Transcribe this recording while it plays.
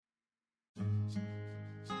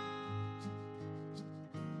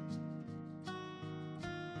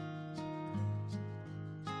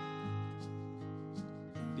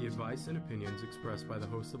advice and opinions expressed by the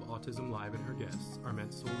host of Autism Live and her guests are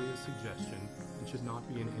meant solely as suggestion and should not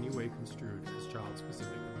be in any way construed as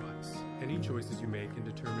child-specific advice. Any choices you make in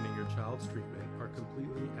determining your child's treatment are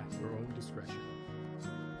completely at your own discretion.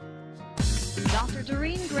 Dr.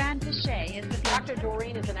 Doreen Grand-Piché is the... Dr.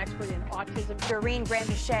 Doreen is an expert in autism. Doreen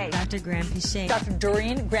Grand-Piché. Dr. Grand-Piché. Dr.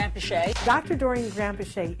 Doreen Grand-Piché. Dr. Doreen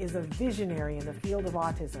Grand-Piché is a visionary in the field of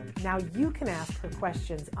autism. Now you can ask her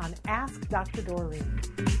questions on Ask Dr. Doreen.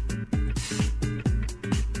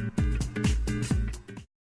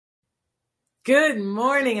 Good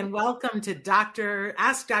morning and welcome to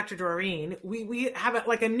Ask Dr. Doreen. We have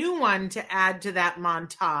a new one to add to that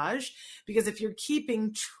montage, because if you're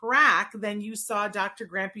keeping track, then you saw Dr.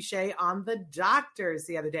 Grand-Piché on The Doctors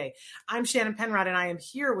the other day. I'm Shannon Penrod and I am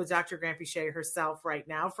here with Dr. Grand-Piché herself right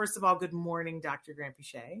now. First of all, good morning, Dr.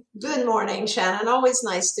 Grand-Piché. Good morning, Shannon. Always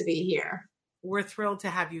nice to be here. We're thrilled to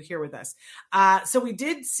have you here with us. So we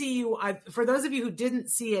did see you. For those of you who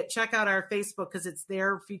didn't see it, check out our Facebook because it's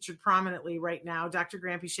there featured prominently right now. Dr.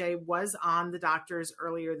 Grand-Piché was on The Doctors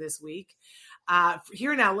earlier this week.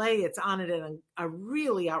 Here in LA, it's on at a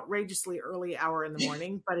really outrageously early hour in the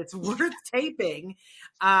morning, but it's worth taping.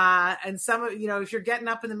 And some of, if you're getting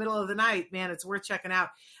up in the middle of the night, man, it's worth checking out.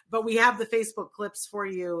 But we have the Facebook clips for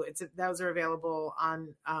you. Those are available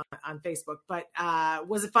on Facebook. But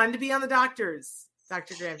was it fun to be on The Doctors,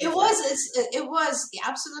 Dr. Grand-Piché? It was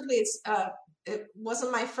absolutely. It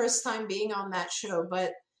wasn't my first time being on that show,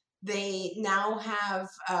 but they now have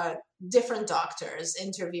different doctors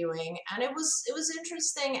interviewing, and it was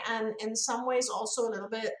interesting, and in some ways also a little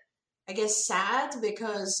bit, I guess, sad,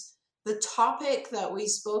 because the topic that we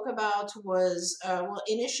spoke about was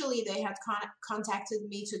initially they had contacted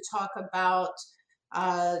me to talk about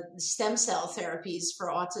stem cell therapies for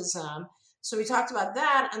autism. So we talked about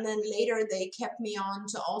that, and then later they kept me on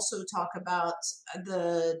to also talk about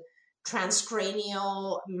the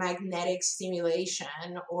transcranial magnetic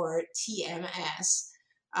stimulation, or TMS,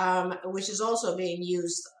 which is also being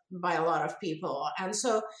used by a lot of people. And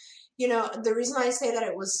so, the reason I say that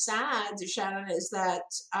it was sad, Shannon, is that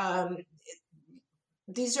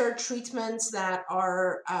these are treatments that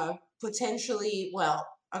are potentially,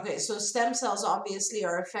 so stem cells obviously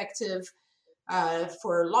are effective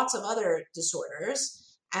for lots of other disorders.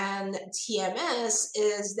 And TMS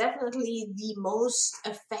is definitely the most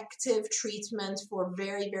effective treatment for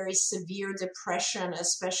very, very severe depression,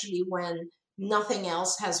 especially when nothing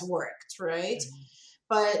else has worked, right? Mm-hmm.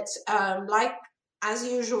 But like, as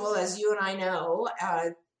usual, as you and I know,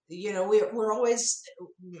 we're always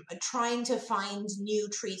trying to find new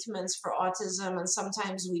treatments for autism, and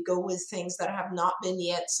sometimes we go with things that have not been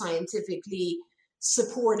yet scientifically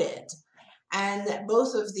supported. And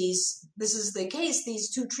both of these, this is the case,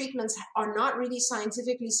 these two treatments are not really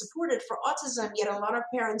scientifically supported for autism, yet a lot of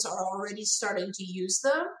parents are already starting to use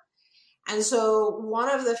them. And so one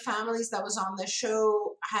of the families that was on the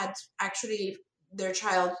show had actually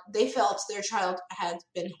they felt their child had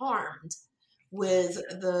been harmed with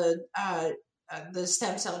the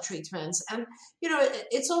stem cell treatments. And,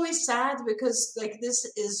 it's always sad because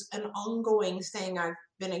this is an ongoing thing I've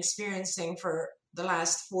been experiencing for the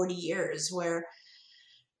last 40 years, where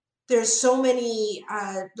there's so many,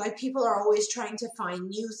 people are always trying to find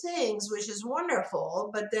new things, which is wonderful,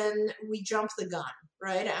 but then we jump the gun,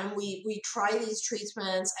 right? And we try these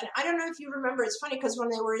treatments. And I don't know if you remember, it's funny because when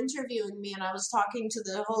they were interviewing me and I was talking to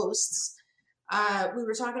the hosts, we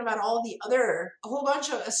were talking about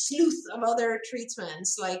a sleuth of other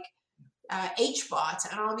treatments like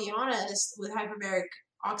HBOT. And I'll be honest, with hyperbaric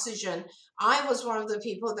oxygen, I was one of the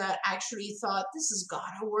people that actually thought this has got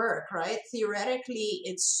to work, right? Theoretically,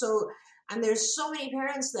 and there's so many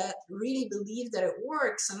parents that really believe that it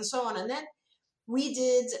works and so on. And then we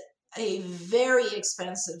did a very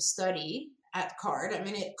expensive study at CARD. I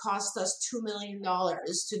mean, it cost us $2 million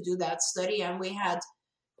to do that study, and we had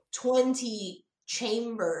 20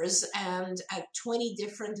 chambers and at 20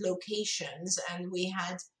 different locations, and we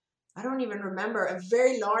had, I don't even remember, a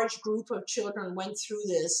very large group of children went through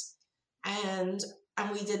this, and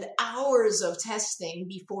we did hours of testing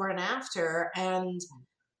before and after, and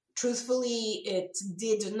truthfully, it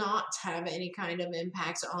did not have any kind of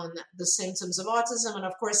impact on the symptoms of autism. And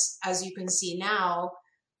of course, as you can see now,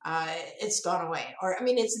 it's gone away.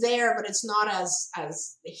 It's there, but it's not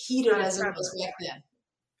as heated as it was back then.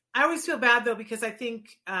 I always feel bad though, because I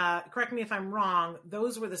think, correct me if I'm wrong,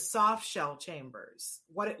 those were the soft shell chambers.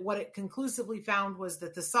 What it conclusively found was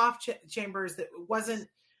that the soft chambers, there wasn't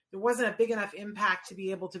a big enough impact to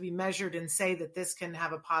be able to be measured and say that this can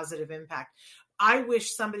have a positive impact. I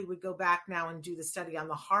wish somebody would go back now and do the study on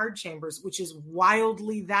the hard chambers, which is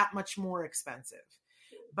wildly that much more expensive.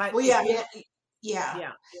 But Well, yeah. yeah.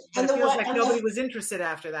 But And it the feels what? like And nobody the was interested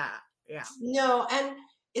after that. Yeah. no, and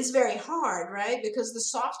it's very hard, right? Because the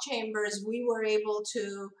soft chambers, we were able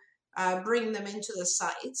to bring them into the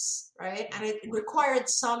sites, right? And it required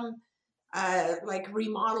some like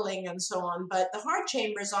remodeling and so on. But the hard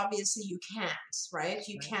chambers, obviously, you can't, right?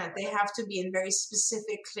 You can't. They have to be in very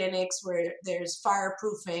specific clinics where there's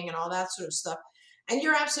fireproofing and all that sort of stuff. And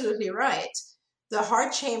you're absolutely right. The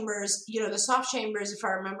hard chambers, the soft chambers, if I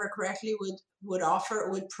remember correctly,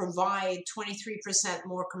 would provide 23%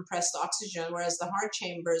 more compressed oxygen, whereas the hard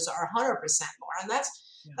chambers are 100% more, and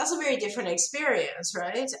that's a very different experience,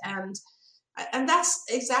 right? And that's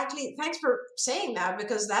exactly, thanks for saying that,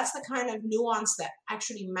 because that's the kind of nuance that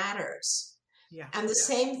actually matters. Yeah. And the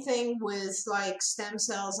same thing with like stem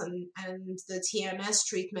cells and the TMS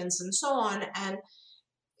treatments and so on. And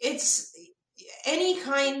it's any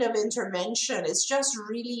kind of intervention. It's just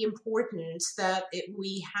really important that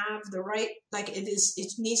we have the right, like it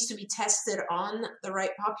needs to be tested on the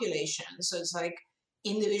right population. So it's like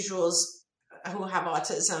individuals who have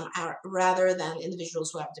autism rather than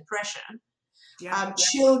individuals who have depression.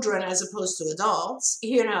 Children as opposed to adults,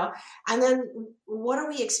 and then what are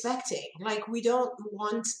we expecting? Like, we don't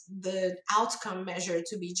want the outcome measure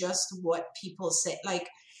to be just what people say, like,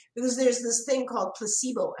 because there's this thing called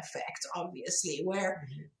placebo effect, obviously, where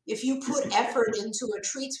if you put effort into a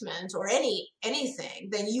treatment or anything,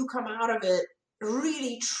 then you come out of it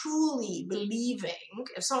really truly believing.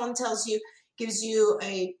 If someone gives you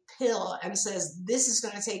a pill and says, this is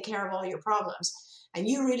going to take care of all your problems, and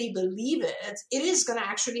you really believe it, it is going to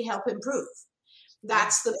actually help improve.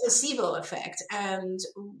 That's the placebo effect. And,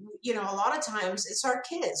 a lot of times it's our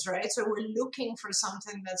kids, right? So we're looking for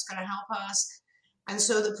something that's going to help us. And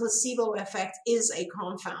so the placebo effect is a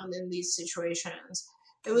confound in these situations.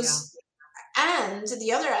 And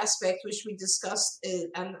the other aspect, which we discussed,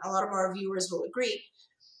 and a lot of our viewers will agree,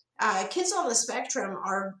 kids on the spectrum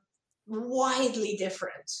are widely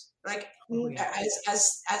different. Like,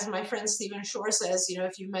 as my friend Stephen Shore says,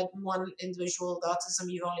 if you met one individual with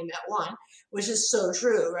autism, you've only met one, which is so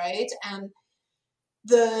true, right? And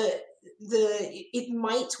it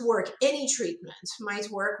might work. Any treatment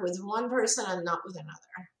might work with one person and not with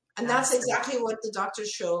another. And that's exactly what the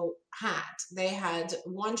Doctor's Show had. They had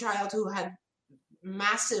one child who had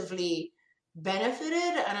massively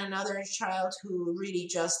benefited and another child who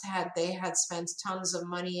really they had spent tons of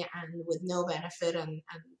money and with no benefit, and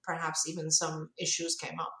perhaps even some issues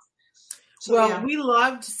came up. So, we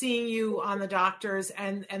loved seeing you on the Doctors,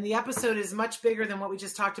 and the episode is much bigger than what we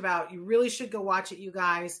just talked about. You really should go watch it, you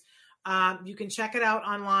guys. You can check it out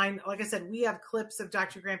online. Like I said, we have clips of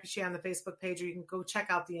Dr. Granpeesheh on the Facebook page, or you can go check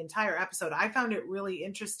out the entire episode. I found it really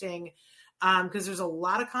interesting because there's a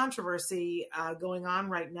lot of controversy going on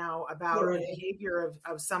right now about the behavior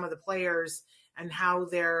of some of the players and how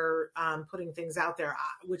they're putting things out there,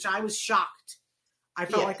 which I was shocked. I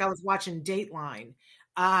felt like I was watching Dateline.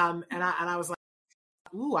 And I was like,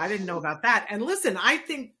 ooh, I didn't know about that. And listen, I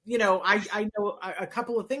think, I know a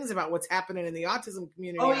couple of things about what's happening in the autism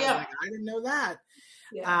community. Oh, yeah. I didn't know that.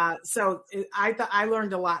 Yeah. I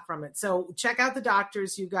learned a lot from it. So check out the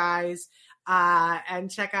Doctors, you guys, and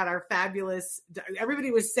check out our fabulous,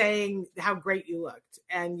 everybody was saying how great you looked,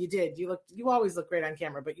 and you did. You always look great on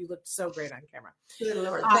camera, but you looked so great on camera. Good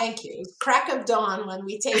Lord, thank you. Crack of dawn when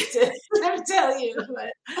we taped it, let me tell you.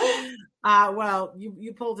 Well,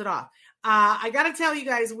 you pulled it off. I got to tell you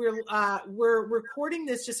guys, we're recording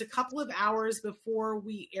this just a couple of hours before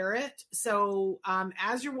we air it. So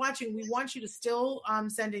as you're watching, we want you to still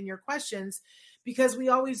send in your questions, because we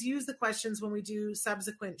always use the questions when we do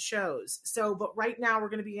subsequent shows. So, but right now we're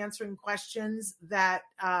going to be answering questions that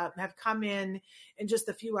have come in just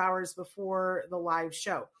a few hours before the live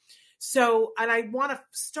show. So, and I want to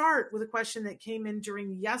start with a question that came in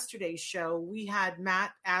during yesterday's show. We had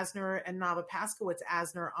Matt Asner and Nava Paskowitz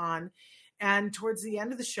Asner on, and towards the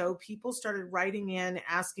end of the show, people started writing in,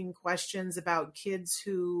 asking questions about kids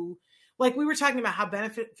who, like we were talking about how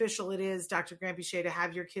beneficial it is, Dr. Granpeesheh, to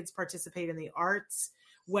have your kids participate in the arts,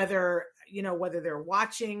 whether they're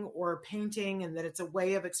watching or painting, and that it's a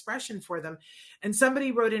way of expression for them. And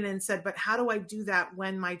somebody wrote in and said, but how do I do that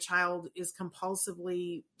when my child is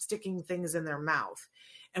compulsively sticking things in their mouth?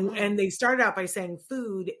 And they started out by saying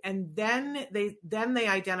food, and then they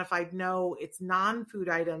identified, no, it's non-food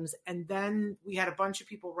items. And then we had a bunch of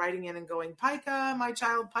people writing in and going, pica, my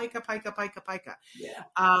child, pica. Yeah.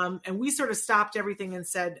 And we sort of stopped everything and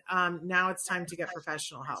said, now it's time to get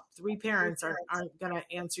professional help. 3 parents aren't going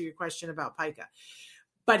to answer your question about pica.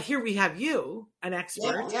 But here we have you, an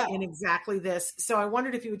expert Yeah. in exactly this. So I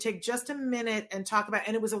wondered if you would take just a minute and talk about,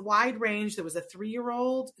 and it was a wide range. There was a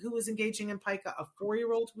 3-year-old who was engaging in pica, a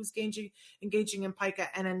 4-year-old who was engaging in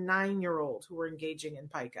pica, and a 9-year-old who were engaging in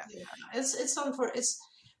pica. Yeah.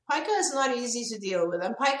 Pica is not easy to deal with.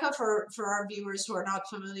 And pica, for our viewers who are not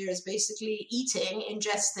familiar, is basically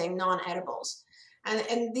ingesting non-edibles.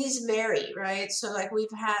 And these vary, right? So like we've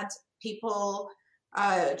had people,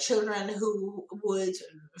 children who would,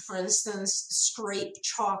 for instance, scrape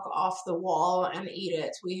chalk off the wall and eat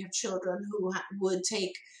it. We have children who would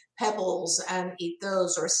take pebbles and eat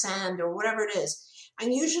those, or sand, or whatever it is.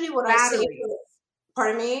 And usually what I say,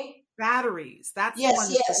 pardon me? Batteries. That's the one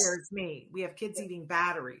that scares me. We have kids eating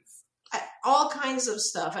batteries. All kinds of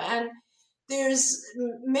stuff. And there's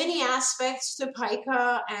many aspects to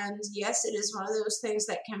pica. And yes, it is one of those things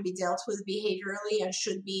that can be dealt with behaviorally and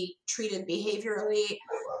should be treated behaviorally.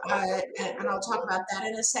 And I'll talk about that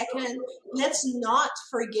in a second. Let's not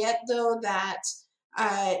forget, though, that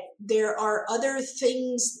there are other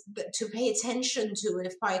things to pay attention to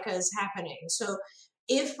if pica is happening. So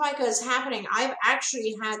if pica is happening, I've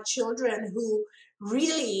actually had children who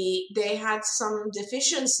really, they had some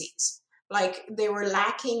deficiencies, like they were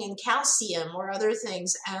lacking in calcium or other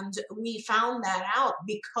things. And we found that out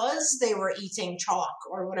because they were eating chalk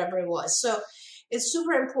or whatever it was. So it's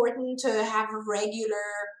super important to have regular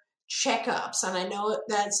checkups. And I know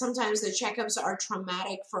that sometimes the checkups are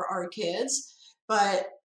traumatic for our kids, but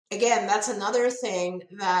again, that's another thing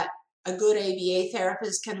that a good ABA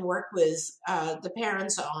therapist can work with the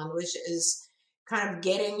parents on, which is kind of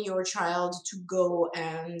getting your child to go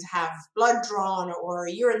and have blood drawn or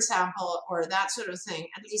a urine sample or that sort of thing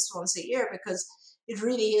at least once a year, because it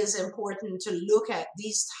really is important to look at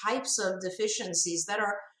these types of deficiencies that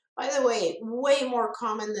are, by the way, way more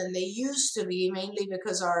common than they used to be, mainly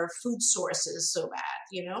because our food source is so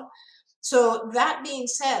bad, So that being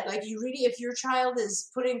said, like if your child is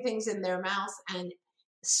putting things in their mouth and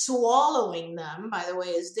swallowing them, by the way,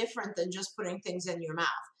 is different than just putting things in your mouth.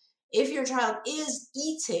 If your child is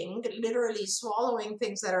eating, literally swallowing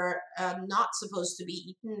things that are not supposed to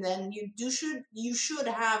be eaten, then you should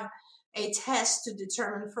have a test to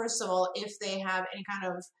determine, first of all, if they have any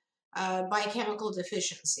kind of biochemical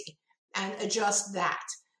deficiency and adjust that.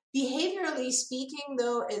 Behaviorally speaking,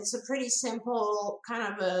 though, it's a pretty simple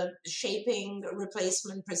kind of a shaping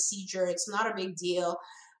replacement procedure. It's not a big deal.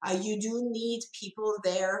 You do need people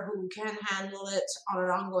there who can handle it on an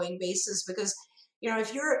ongoing basis because,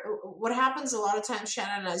 what happens a lot of times,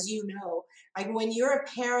 Shannon, as you know, like when you're a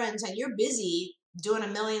parent and you're busy doing a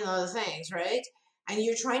million other things, right? And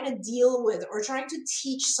you're trying to deal with or trying to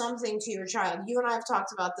teach something to your child. You and I have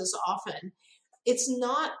talked about this often. It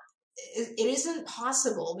isn't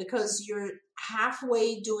possible because you're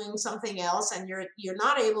halfway doing something else and you're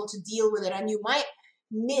not able to deal with it, and you might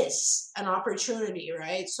miss an opportunity,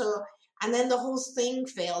 right? So, and then the whole thing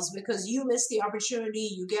fails because you miss the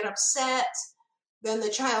opportunity, you get upset, then the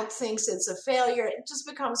child thinks it's a failure, it just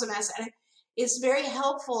becomes a mess. And it's very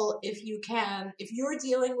helpful if you're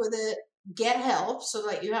dealing with it, get help so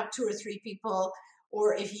that you have 2 or 3 people,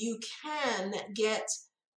 or if you can get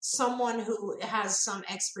someone who has some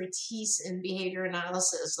expertise in behavior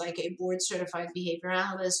analysis, like a board certified behavior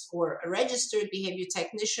analyst or a registered behavior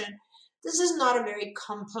technician. This is not a very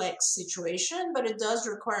complex situation, but it does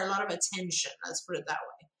require a lot of attention. Let's put it that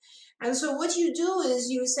way. And so what you do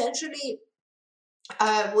is you essentially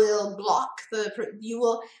will block you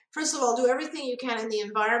will, first of all, do everything you can in the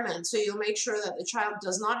environment. So you'll make sure that the child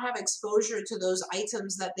does not have exposure to those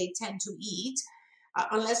items that they tend to eat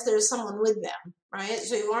unless there's someone with them, right?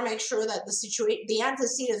 So you want to make sure that the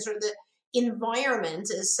antecedents or the environment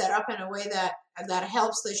is set up in a way that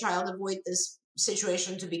helps the child avoid this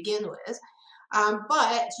situation to begin with.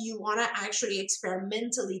 But you want to actually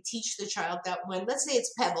experimentally teach the child that when, let's say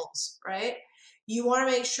it's pebbles, right? You want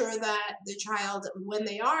to make sure that the child, when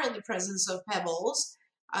they are in the presence of pebbles,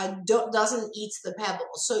 doesn't eat the pebble.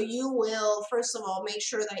 So you will, first of all, make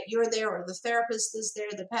sure that you're there or the therapist is there,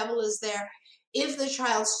 the pebble is there. If the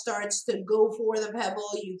child starts to go for the pebble,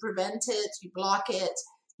 you prevent it, you block it,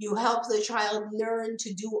 you help the child learn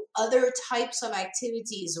to do other types of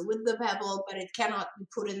activities with the pebble, but it cannot be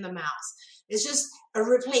put in the mouth. It's just a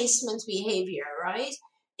replacement behavior, right?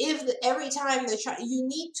 Every time the child, you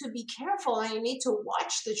need to be careful and you need to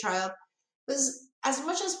watch the child, because as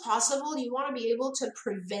much as possible, you want to be able to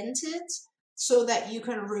prevent it so that you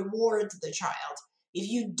can reward the child. If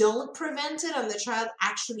you don't prevent it and the child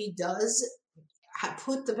actually does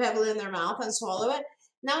put the pebble in their mouth and swallow it,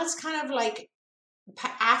 now it's kind of like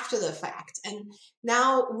after the fact. And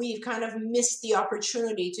now we've kind of missed the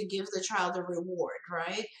opportunity to give the child a reward,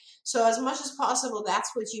 right? So as much as possible,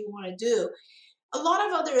 that's what you want to do. A lot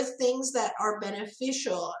of other things that are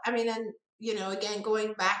beneficial. I mean, and again,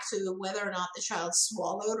 going back to whether or not the child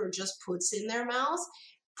swallowed or just puts in their mouth,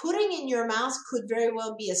 putting in your mouth could very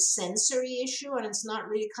well be a sensory issue, and it's not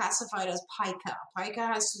really classified as pica. Pica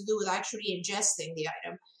has to do with actually ingesting the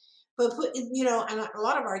item. But and a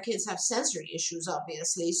lot of our kids have sensory issues,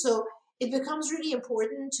 obviously. So it becomes really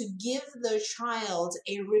important to give the child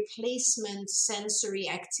a replacement sensory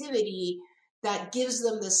activity that gives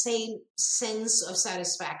them the same sense of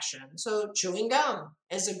satisfaction. So chewing gum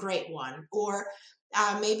is a great one. Or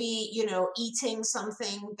maybe, eating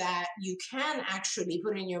something that you can actually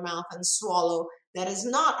put in your mouth and swallow that is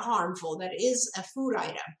not harmful, that is a food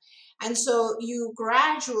item. And so you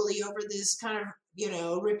gradually, over this kind of,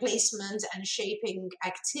 replacement and shaping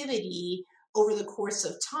activity over the course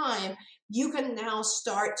of time, you can now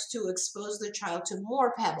start to expose the child to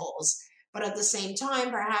more pebbles. But at the same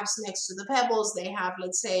time, perhaps next to the pebbles, they have,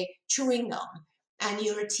 let's say, chewing gum. And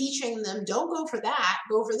you're teaching them, don't go for that,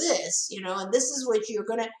 go for this, and this is what you're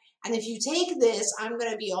going to, and if you take this, I'm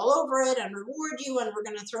going to be all over it and reward you, and we're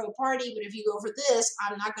going to throw a party. But if you go for this,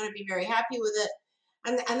 I'm not going to be very happy with it.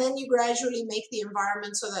 And then you gradually make the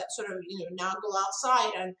environment so that sort of, now go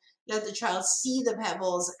outside and let the child see the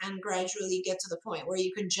pebbles and gradually get to the point where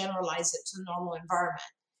you can generalize it to the normal environment.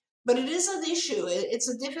 But it is an issue. It's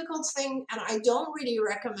a difficult thing, and I don't really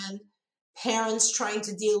recommend parents trying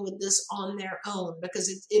to deal with this on their own, because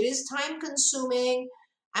it is time consuming,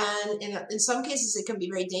 and in some cases it can be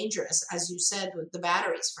very dangerous, as you said, with the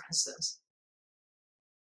batteries, for instance.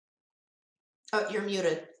 Oh, you're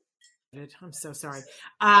muted. I'm so sorry.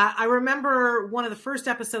 I remember one of the first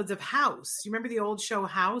episodes of House. You remember the old show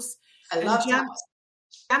House? I love House.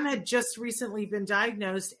 Jem had just recently been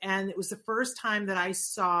diagnosed, and it was the first time that I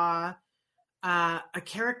saw a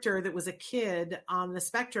character that was a kid on the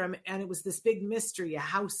spectrum, and it was this big mystery, a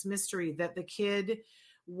house mystery, that the kid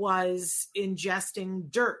was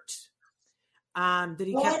ingesting dirt. I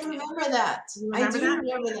remember that.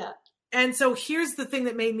 Remember that. And so here's the thing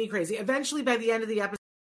that made me crazy. Eventually, by the end of the episode,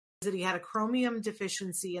 that he had a chromium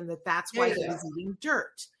deficiency, and that's why he was eating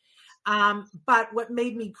dirt. But what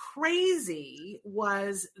made me crazy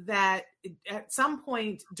was that at some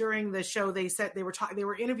point during the show, they said they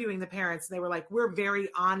were interviewing the parents, and they were like, we're very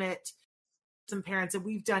on it. Some parents, and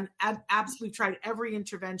we've done absolutely tried every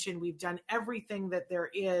intervention. We've done everything that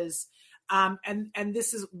there is. And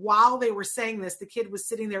this is, while they were saying this, the kid was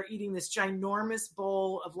sitting there eating this ginormous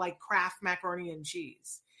bowl of like Kraft macaroni and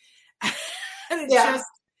cheese. And it just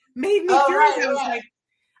made me curious. Right.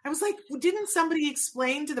 I was like, well, didn't somebody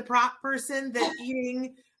explain to the prop person that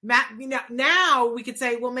eating now we could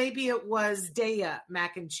say, well, maybe it was Daiya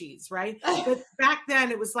mac and cheese, right? But back then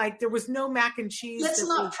it was like there was no mac and cheese. Let's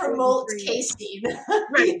not promote casein.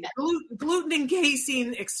 Right. Gluten and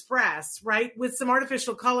casein express, right? With some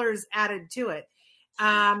artificial colors added to it.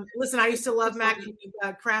 Listen, I used to love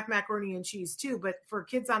Kraft macaroni and cheese too, but for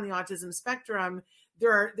kids on the autism spectrum,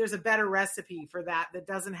 there's a better recipe for that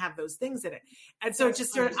doesn't have those things in it. And so it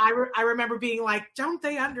just sort of, I remember being like, don't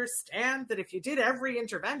they understand that if you did every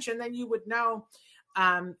intervention, then you would know,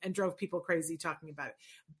 and drove people crazy talking about it.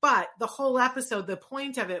 But the whole episode, the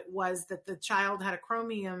point of it was that the child had a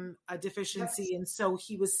chromium deficiency. And so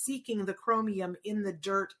he was seeking the chromium in the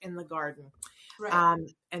dirt in the garden. Right.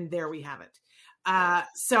 And there we have it.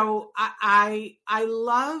 So I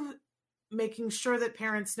love making sure that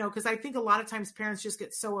parents know, because I think a lot of times parents just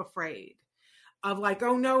get so afraid of like,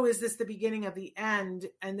 oh no, is this the beginning of the end?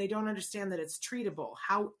 And they don't understand that it's treatable.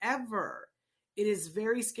 However, it is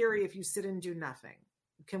very scary if you sit and do nothing.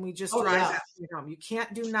 Can we just drive that home? You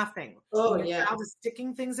can't do nothing. When your child is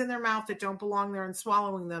sticking things in their mouth that don't belong there and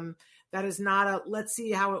swallowing them, that is not a let's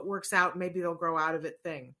see how it works out, maybe they'll grow out of it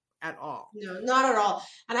thing at all. No, not at all.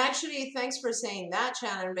 And actually, thanks for saying that,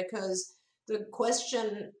 Shannon, because the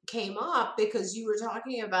question came up because you were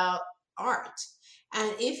talking about art.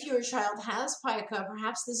 And if your child has pica,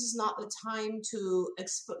 perhaps this is not the time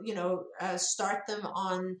to start them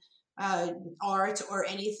on art or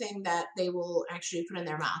anything that they will actually put in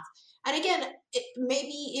their mouth. And again,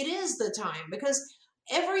 maybe it is the time, because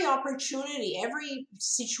every opportunity, every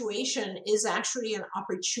situation is actually an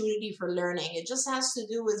opportunity for learning. It just has to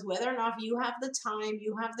do with whether or not you have the time,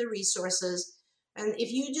 you have the resources. And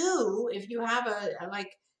if you have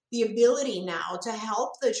the ability now to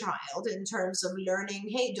help the child in terms of learning,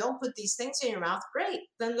 hey, don't put these things in your mouth, great,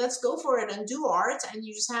 then let's go for it and do art. And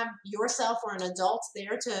you just have yourself or an adult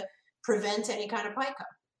there to prevent any kind of pica.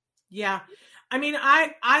 Yeah. I mean,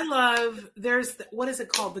 I love, there's what is it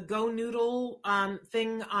called, the Go Noodle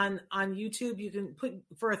thing on YouTube. You can put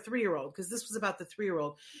for a 3-year-old, because this was about the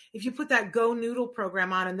 3-year-old. If you put that Go Noodle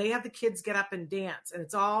program on, and they have the kids get up and dance, and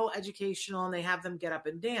it's all educational, and they have them get up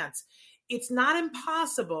and dance. It's not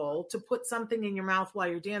impossible to put something in your mouth while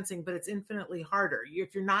you're dancing, but it's infinitely harder.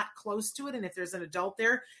 If you're not close to it, and if there's an adult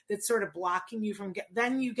there that's sort of blocking you from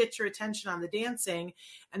then you get your attention on the dancing,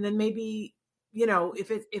 and then maybe, you know, if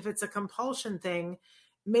it's a compulsion thing,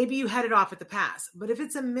 maybe you head it off at the pass. But if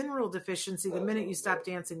it's a mineral deficiency, the minute you stop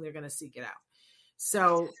dancing, they're going to seek it out.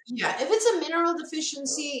 So yeah, if it's a mineral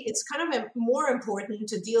deficiency, it's kind of more important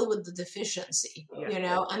to deal with the deficiency, you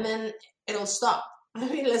know, and then it'll stop. I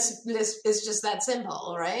mean, it's just that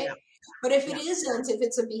simple, right? Yeah. But if it isn't, if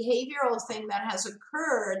it's a behavioral thing that has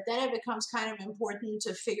occurred, then it becomes kind of important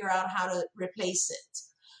to figure out how to replace it.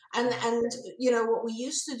 And you know, what we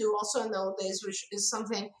used to do also in the old days, which is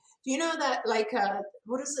something, do you know that, like,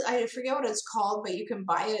 what is it? I forget what it's called, but you can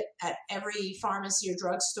buy it at every pharmacy or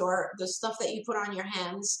drugstore, the stuff that you put on your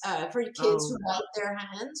hands for kids who bite their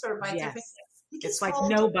hands or bite their fingers. It's like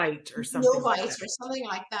No Bite or something. No Bite or something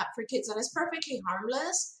like that for kids. And it's perfectly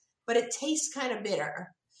harmless, but it tastes kind of bitter.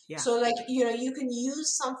 Yeah. So, like, you know, you can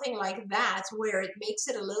use something like that where it makes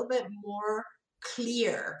it a little bit more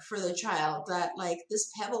clear for the child that, like, this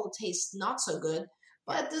pebble tastes not so good,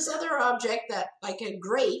 but this other object that, like a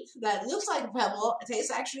grape that looks like a pebble, it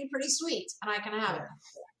tastes actually pretty sweet, and I can have it.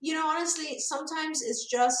 You know, honestly, sometimes it's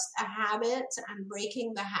just a habit, and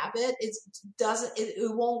breaking the habit, it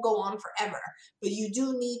won't go on forever. But you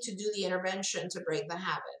do need to do the intervention to break the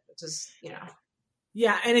habit, which is, you know.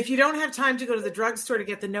 Yeah, and if you don't have time to go to the drugstore to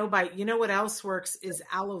get the No Bite, you know what else works is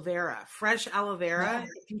aloe vera. Fresh aloe vera.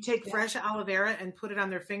 If you take fresh aloe vera and put it on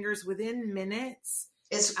their fingers, within minutes,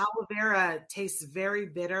 aloe vera tastes very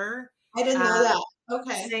bitter. I didn't know that.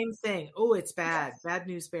 Okay. Same thing. Oh, it's bad. Bad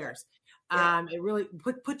news bears. Yeah. It really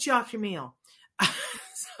puts you off your meal.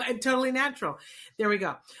 And totally natural. There we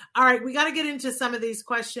go. All right. We got to get into some of these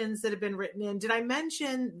questions that have been written in. Did I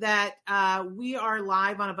mention that we are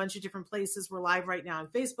live on a bunch of different places? We're live right now on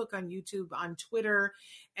Facebook, on YouTube, on Twitter,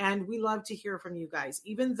 and we love to hear from you guys.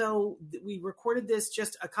 Even though we recorded this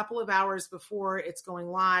just a couple of hours before it's going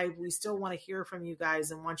live, we still want to hear from you guys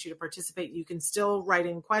and want you to participate. You can still write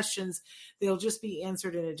in questions. They'll just be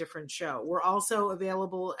answered in a different show. We're also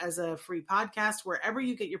available as a free podcast wherever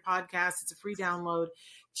you get your podcasts. It's a free download.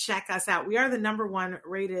 Check us out. We are the #1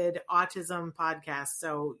 rated autism podcast.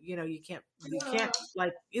 So, you know, you can't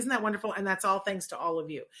like, isn't that wonderful? And that's all thanks to all of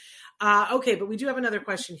you. Okay. But we do have another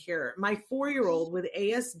question here. My 4-year-old with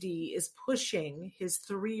ASD is pushing his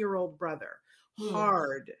 3-year-old brother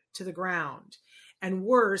hard to the ground, and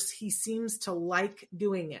worse, he seems to like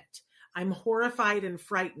doing it. I'm horrified and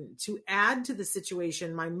frightened. To add to the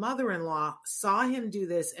situation, my mother-in-law saw him do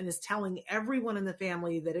this and is telling everyone in the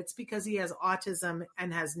family that it's because he has autism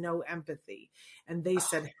and has no empathy. And they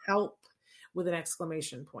said, help, with an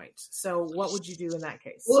exclamation point. So what would you do in that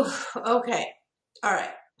case? Oof, okay. All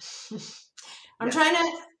right. I'm trying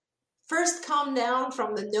to first calm down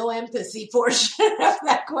from the no empathy portion of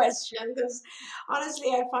that question, because honestly,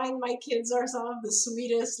 I find my kids are some of the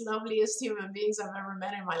sweetest, loveliest human beings I've ever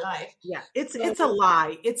met in my life. Yeah, it's a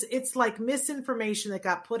lie. It's like misinformation that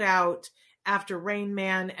got put out after Rain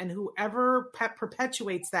Man, and whoever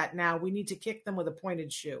perpetuates that now, we need to kick them with a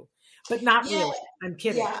pointed shoe. But not really. I'm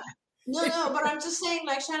kidding. Yeah. No, but I'm just saying,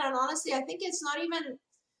 like, Shannon, honestly, I think it's not even,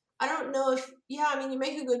 I don't know if, I mean, you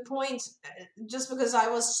make a good point. Just because I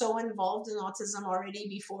was so involved in autism already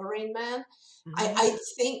before Rain Man, I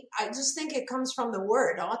just think it comes from the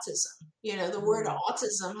word autism. You know, the word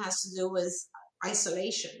autism has to do with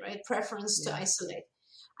isolation, right? Preference to isolate.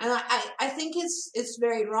 And I think it's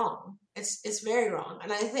very wrong. It's very wrong.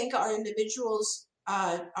 And I think our individuals,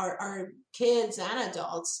 our kids and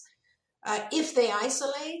adults, if they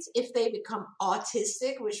isolate, if they become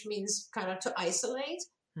autistic, which means kind of to isolate,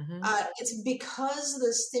 it's because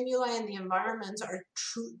the stimuli in the environment are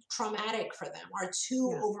traumatic for them, are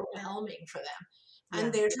too overwhelming for them,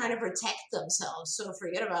 and they're trying to protect themselves. So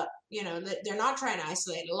forget about, they're not trying to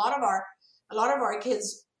isolate. A lot of our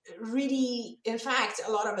kids really, in fact,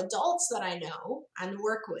 a lot of adults that I know and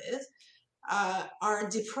work with are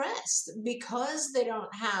depressed because they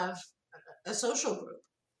don't have a social group.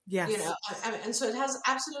 Yes. And so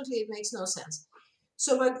it makes no sense.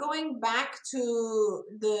 So, but going back to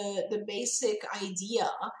the basic idea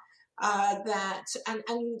that,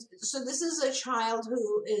 and so this is a child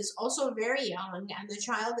who is also very young, and the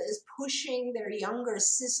child is pushing their younger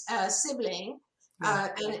sibling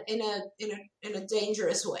and in a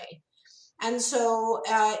dangerous way. And so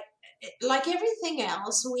like everything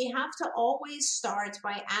else, we have to always start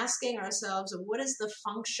by asking ourselves, what is the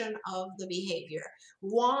function of the behavior?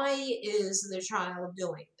 Why is the child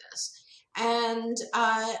doing this? And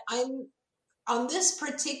I'm on this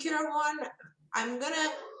particular one, I'm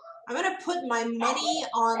gonna put my money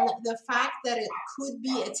on the fact that it could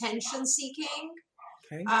be attention seeking.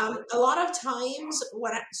 Okay. A lot of times,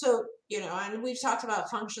 and we've talked about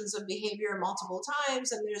functions of behavior multiple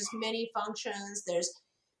times, and there's many functions. There's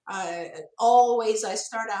always, I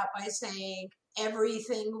start out by saying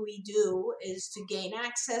everything we do is to gain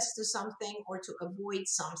access to something or to avoid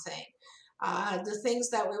something. The things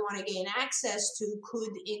that we want to gain access to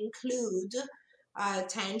could include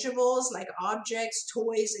tangibles like objects,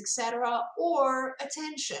 toys, etc., or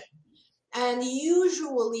attention. And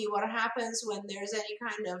usually what happens when there's any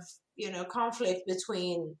kind of, conflict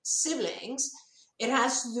between siblings, it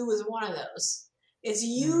has to do with one of those. It's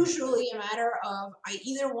usually a matter of, I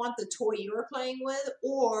either want the toy you're playing with,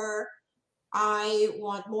 or I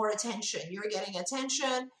want more attention. You're getting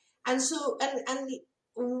attention. And so, and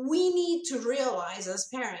we need to realize as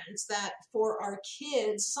parents that for our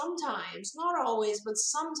kids, sometimes, not always, but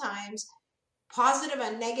sometimes positive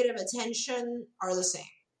and negative attention are the same.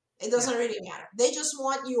 It doesn't really matter. They just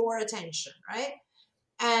want your attention, right?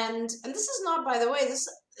 And this is not, by the way, this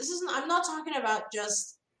is not, I'm not talking about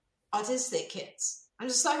just autistic kids. I'm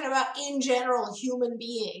just talking about in general human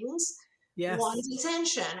beings want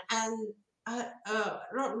attention. And I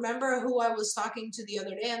don't remember who I was talking to the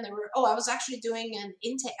other day, and I was actually doing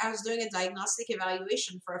a diagnostic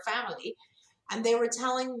evaluation for a family, and they were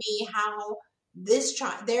telling me how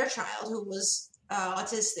their child, who was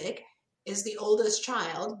autistic, is the oldest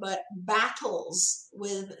child, but battles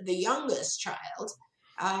with the youngest child.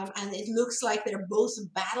 And it looks like they're both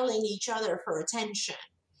battling each other for attention.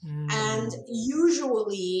 And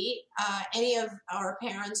usually, any of our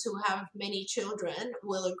parents who have many children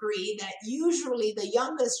will agree that usually the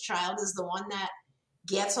youngest child is the one that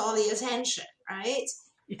gets all the attention, right?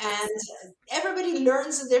 And everybody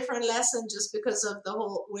learns a different lesson just because of the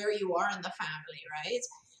whole where you are in the family, right?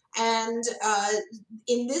 And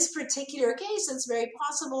in this particular case, it's very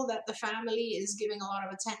possible that the family is giving a lot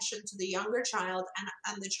of attention to the younger child,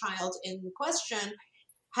 and the child in question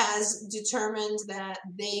has determined that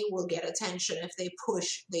they will get attention if they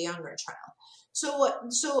push the younger child.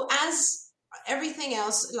 So as everything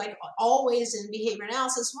else, like always in behavior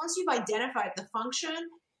analysis, once you've identified the function,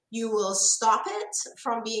 you will stop it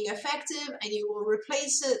from being effective and you will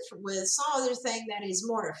replace it with some other thing that is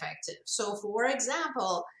more effective. So for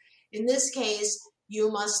example, in this case, you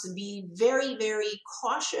must be very, very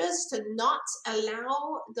cautious to not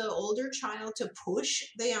allow the older child to push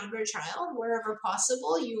the younger child. Wherever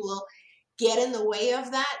possible, you will get in the way of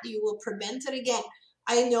that. You will prevent it. Again,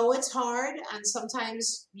 I know it's hard and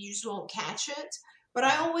sometimes you just won't catch it, but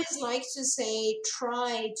I always like to say,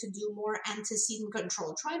 try to do more antecedent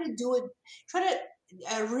control. Try to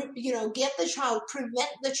get the child, prevent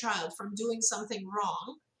the child from doing something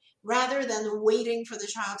wrong, rather than waiting for the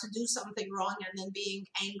child to do something wrong and then being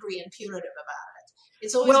angry and punitive about it.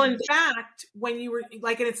 It's always in fact, when you were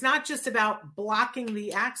like, and it's not just about blocking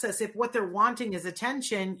the access. If what they're wanting is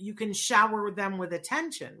attention, you can shower them with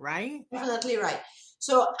attention, right? Definitely right.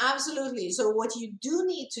 So absolutely. So what you do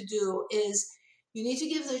need to do is you need to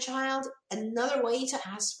give the child another way to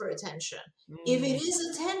ask for attention. If it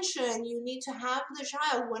is attention, you need to have the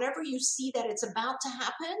child, whenever you see that it's about to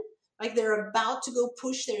happen, like they're about to go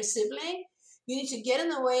push their sibling, you need to get in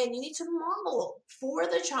the way and you need to mumble for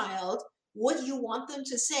the child what you want them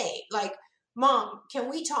to say. Like, Mom, can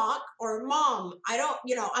we talk? Or Mom, I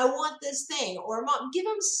want this thing. Or Mom, give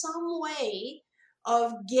them some way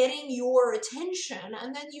of getting your attention,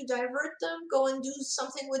 and then you divert them, go and do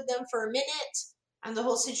something with them for a minute, and the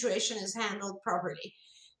whole situation is handled properly.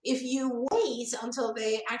 If you wait until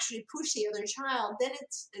they actually push the other child, then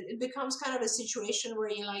it becomes kind of a situation where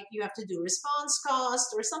you have to do response cost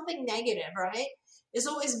or something negative, right? It's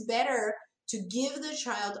always better to give the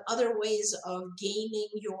child other ways of gaining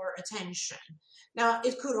your attention. Now,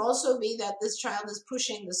 it could also be that this child is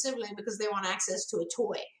pushing the sibling because they want access to a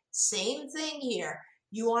toy. Same thing here.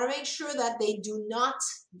 You want to make sure that they do not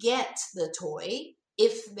get the toy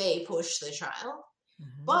if they push the child.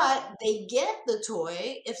 But they get the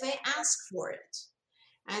toy if they ask for it.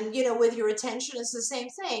 And, with your attention, it's the same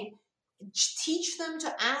thing. Teach them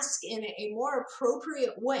to ask in a more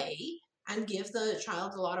appropriate way and give the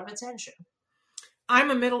child a lot of attention. I'm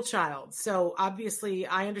a middle child, so obviously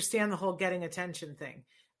I understand the whole getting attention thing.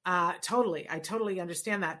 Totally. I totally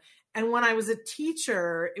understand that. And when I was a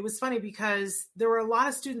teacher, it was funny because there were a lot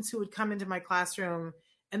of students who would come into my classroom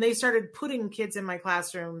and they started putting kids in my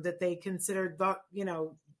classroom that they considered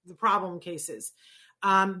the problem cases.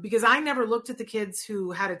 Because I never looked at the kids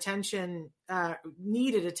who had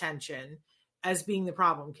needed attention as being the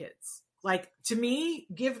problem kids. Like, to me,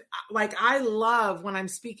 I love when I'm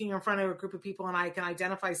speaking in front of a group of people and I can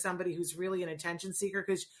identify somebody who's really an attention seeker,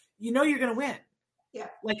 because you're going to win. Yeah.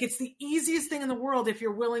 Like, it's the easiest thing in the world if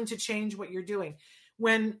you're willing to change what you're doing.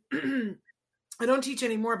 When I don't teach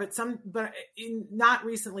anymore, not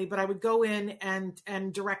recently, but I would go in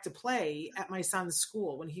and direct a play at my son's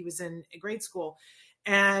school when he was in grade school.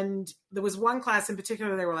 And there was one class in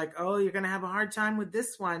particular, they were like, oh, you're going to have a hard time with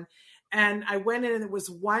this one. And I went in and there was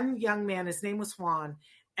one young man, his name was Juan,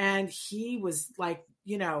 and he was like,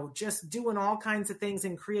 just doing all kinds of things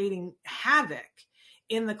and creating havoc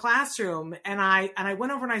in the classroom. And I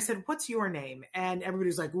went over and I said, what's your name? And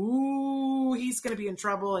everybody's like, ooh, he's going to be in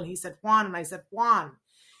trouble. And he said, Juan. And I said, Juan,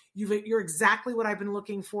 you're exactly what I've been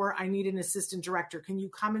looking for. I need an assistant director. Can you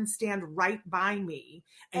come and stand right by me?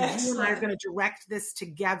 And Excellent. you and I are going to direct this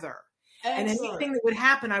together. Excellent. And anything that would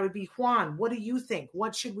happen, I would be, Juan, what do you think?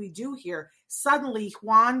 What should we do here? Suddenly,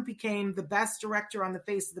 Juan became the best director on the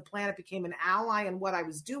face of the planet, became an ally in what I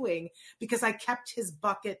was doing because I kept his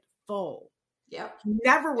bucket full. Yep. He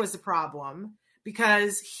never was a problem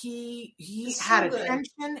because he had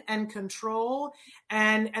attention and control.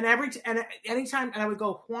 And anytime, and I would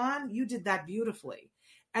go, Juan, you did that beautifully.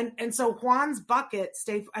 And so Juan's bucket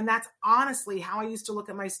stayed, and that's honestly how I used to look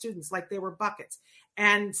at my students, like they were buckets.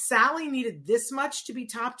 And Sally needed this much to be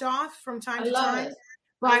topped off from time to time. It.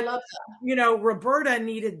 But, I love that. Roberta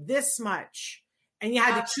needed this much. And you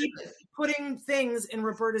had Absolutely. to keep putting things in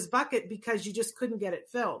Roberta's bucket because you just couldn't get it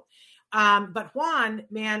filled. But Juan,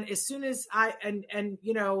 man, as soon as and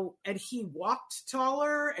he walked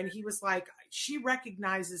taller, and he was like, she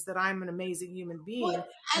recognizes that I'm an amazing human being. Well,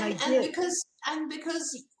 and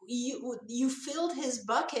because you filled his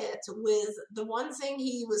bucket with the one thing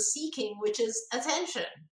he was seeking, which is attention,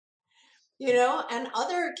 and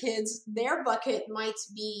other kids, their bucket might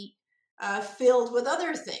be filled with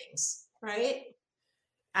other things, right?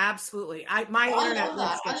 Absolutely. I love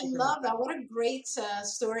that. What a great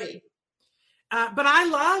story. But I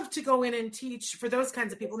love to go in and teach for those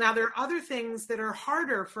kinds of people. Now, there are other things that are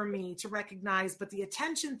harder for me to recognize, but the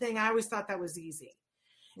attention thing, I always thought that was easy.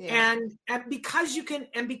 Yeah. And because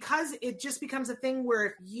because it just becomes a thing where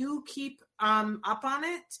if you keep up on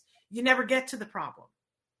it, you never get to the problem.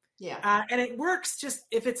 Yeah. And it works just,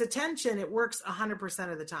 if it's attention, it works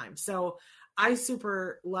 100% of the time. So I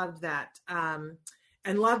super loved that. And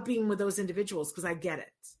love being with those individuals because I get it.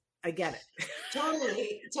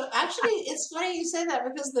 Totally. So actually, it's funny you say that,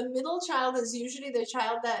 because the middle child is usually the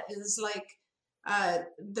child that is like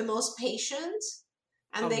the most patient,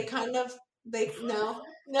 and no,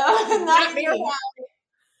 not me.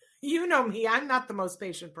 You know me. I'm not the most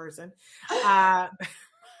patient person, but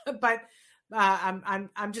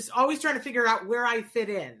I'm just always trying to figure out where I fit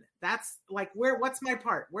in. That's like what's my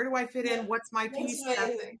part? Where do I fit in? What's my piece?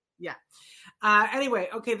 Yeah. Anyway,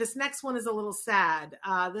 okay, this next one is a little sad.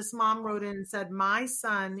 This mom wrote in and said, my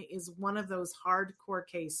son is one of those hardcore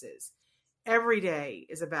cases. Every day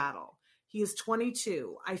is a battle. He is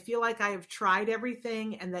 22. I feel like I have tried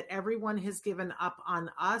everything and that everyone has given up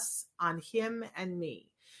on us, on him and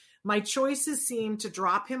me. My choices seem to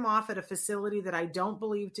drop him off at a facility that I don't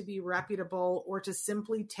believe to be reputable, or to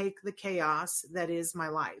simply take the chaos that is my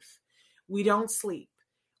life. We don't sleep.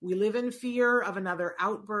 We live in fear of another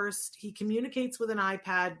outburst. He communicates with an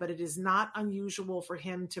iPad, but it is not unusual for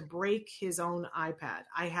him to break his own iPad.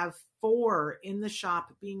 I have 4 in the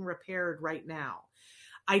shop being repaired right now.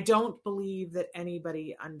 I don't believe that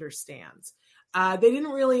anybody understands. They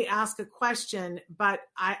didn't really ask a question, but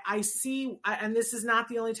I see, and this is not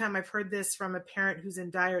the only time I've heard this from a parent who's in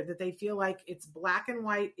dire, that they feel like it's black and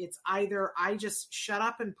white. It's either I just shut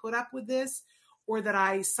up and put up with this, or that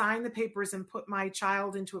I sign the papers and put my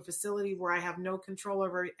child into a facility where I have no control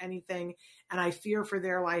over anything, and I fear for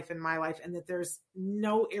their life and my life, and that there's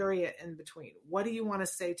no area in between. What do you want to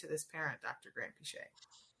say to this parent, Dr. Grant-Piché?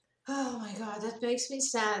 Oh my God, that makes me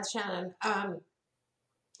sad, Shannon.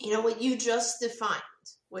 What you just defined,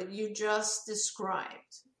 what you just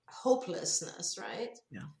described, hopelessness, right?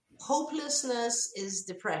 Yeah. Hopelessness is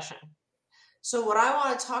depression. So what I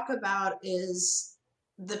want to talk about is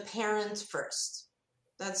the parent first.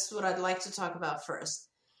 That's what I'd like to talk about first.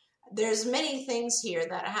 There's many things here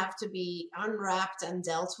that have to be unwrapped and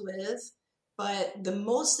dealt with, but the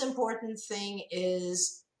most important thing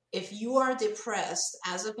is, if you are depressed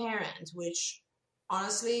as a parent, which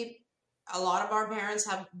honestly, a lot of our parents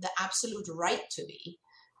have the absolute right to be,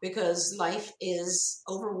 because life is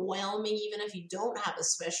overwhelming, even if you don't have a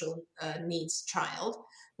special needs child.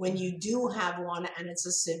 When you do have one and it's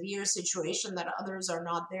a severe situation that others are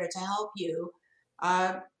not there to help you,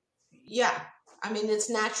 yeah, I mean, it's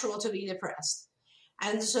natural to be depressed.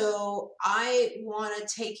 And so I want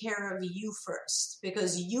to take care of you first,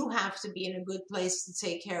 because you have to be in a good place to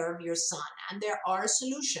take care of your son. And there are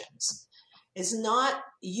solutions. It's not,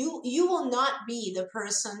 you will not be the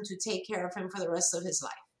person to take care of him for the rest of his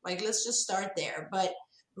life. Like, let's just start there. But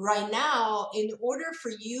right now, in order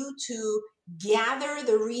for you to gather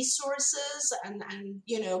the resources and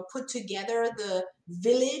put together the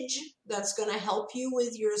village that's going to help you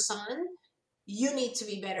with your son, you need to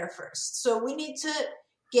be better first. So we need to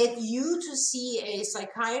get you to see a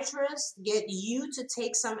psychiatrist, get you to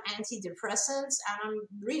take some antidepressants. And I'm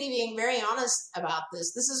really being very honest about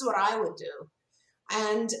this. This is what I would do.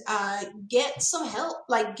 And get some help,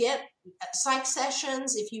 like get psych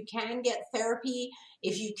sessions, if you can get therapy,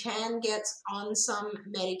 if you can get on some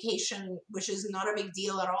medication, which is not a big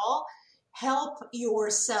deal at all. Help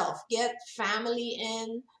yourself, get family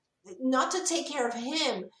in, not to take care of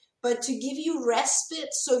him, but to give you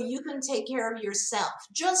respite so you can take care of yourself,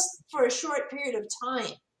 just for a short period of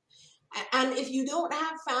time. And if you don't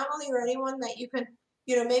have family or anyone that you can,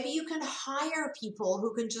 maybe you can hire people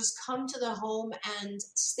who can just come to the home and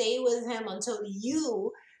stay with him until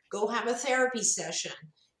you go have a therapy session.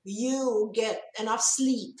 You get enough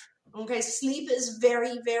sleep. Okay, sleep is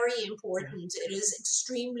very, very important. It is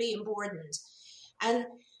extremely important. And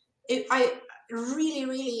I really,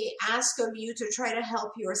 really ask of you to try to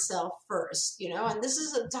help yourself first, and this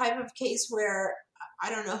is a type of case where, I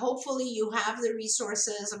don't know, hopefully you have the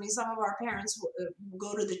resources. I mean, some of our parents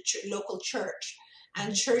go to the local church,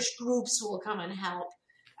 and church groups will come and help.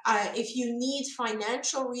 If you need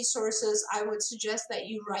financial resources, I would suggest that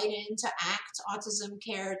you write in to ACT Autism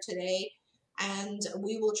Care today, and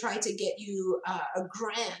we will try to get you a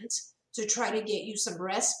grant to try to get you some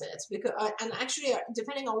respite. Because, and actually,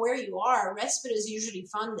 depending on where you are, respite is usually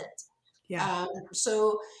funded. Yeah.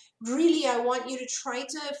 So really, I want you to try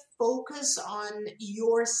to focus on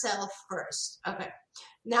yourself first. Okay.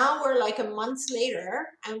 Now we're like a month later,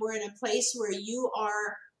 and we're in a place where you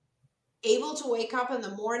are able to wake up in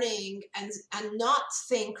the morning and not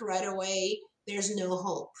think right away there's no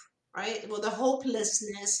hope, right? Well, the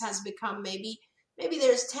hopelessness has become maybe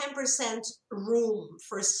there's 10% room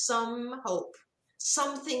for some hope.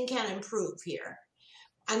 Something can improve here.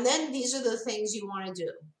 And then these are the things you want to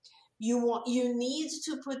do. You need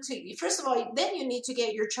to first of all, then you need to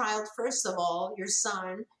get your child, first of all, your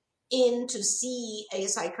son, in to see a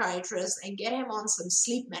psychiatrist and get him on some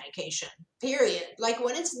sleep medication, period. Like,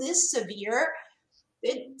 when it's this severe,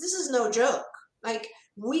 this is no joke. Like,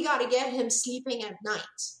 we got to get him sleeping at night.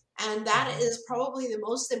 And that is probably the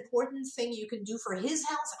most important thing you can do for his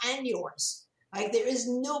health and yours. Like, there is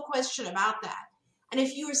no question about that. And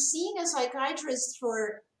if you're seeing a psychiatrist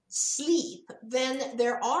for sleep, then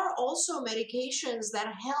there are also medications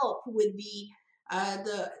that help with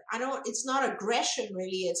it's not aggression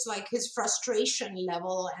really, it's like his frustration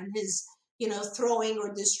level and his, throwing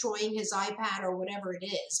or destroying his iPad or whatever it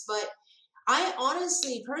is. But I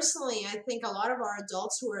honestly, personally, I think a lot of our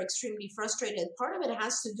adults who are extremely frustrated, part of it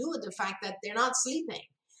has to do with the fact that they're not sleeping.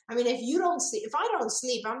 I mean, if I don't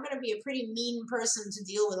sleep, I'm going to be a pretty mean person to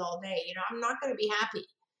deal with all day. I'm not going to be happy.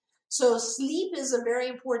 So sleep is a very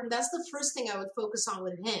important, that's the first thing I would focus on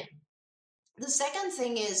with him. The second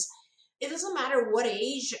thing is, it doesn't matter what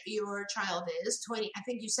age your child is, 20, I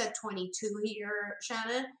think you said 22 here,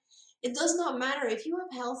 Shannon. It does not matter if you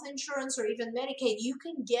have health insurance or even Medicaid, you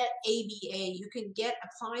can get ABA, you can get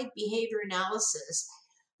applied behavior analysis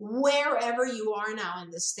wherever you are now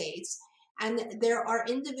in the States. And there are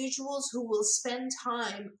individuals who will spend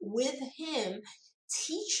time with him,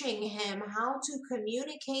 teaching him how to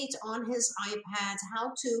communicate on his iPad,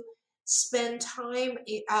 how to spend time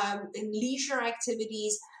in leisure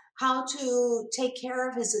activities, how to take care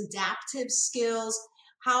of his adaptive skills,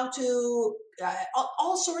 how to,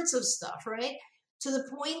 all sorts of stuff, right? To the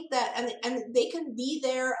point that, and they can be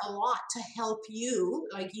there a lot to help you.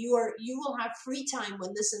 Like, you will have free time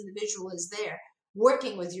when this individual is there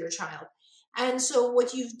working with your child. And so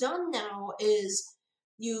what you've done now is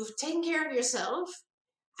you've taken care of yourself,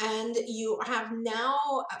 and you have now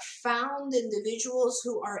found individuals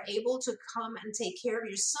who are able to come and take care of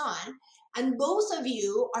your son. And both of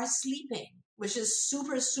you are sleeping, which is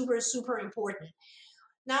super, super, super important.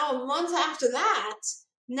 Now, a month after that,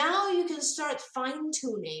 now you can start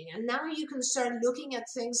fine-tuning, and now you can start looking at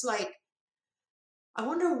things like, I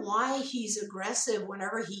wonder why he's aggressive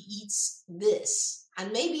whenever he eats this.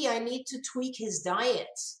 And maybe I need to tweak his diet,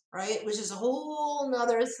 right? Which is a whole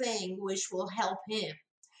nother thing which will help him.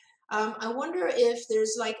 I wonder if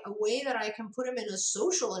there's like a way that I can put him in a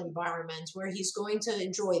social environment where he's going to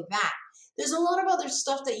enjoy that. There's a lot of other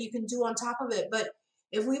stuff that you can do on top of it, but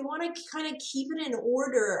if we want to kind of keep it in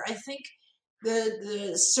order, I think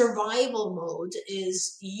the survival mode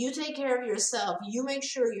is you take care of yourself, you make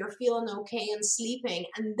sure you're feeling okay and sleeping,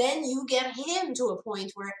 and then you get him to a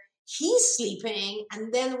point where he's sleeping,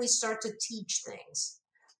 and then we start to teach things.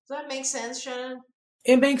 Does that make sense, Shannon?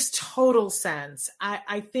 It makes total sense.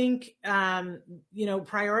 I think,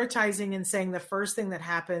 prioritizing and saying the first thing that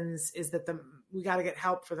happens is that we got to get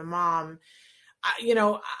help for the mom.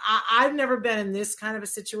 I've never been in this kind of a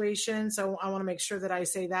situation, so I want to make sure that I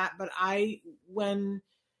say that. But when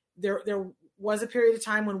there was a period of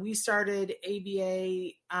time when we started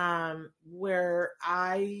ABA, where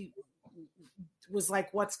I was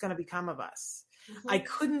like, what's going to become of us? Mm-hmm. I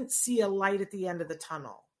couldn't see a light at the end of the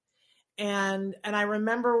tunnel. And I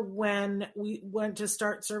remember when we went to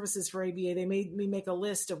start services for ABA, they made me make a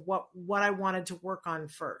list of what I wanted to work on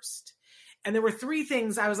first. And there were 3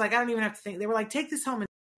 things. I was like, I don't even have to think. They were like, take this home and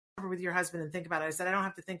with your husband and think about it. I said, I don't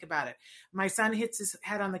have to think about it. My son hits his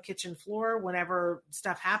head on the kitchen floor whenever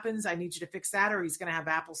stuff happens. I need you to fix that, or he's going to have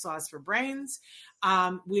applesauce for brains.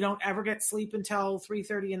 We don't ever get sleep until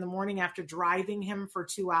 3:30 in the morning after driving him for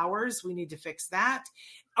 2 hours. We need to fix that.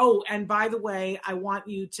 Oh, and by the way, I want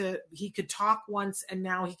you he could talk once and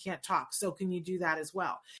now he can't talk. So can you do that as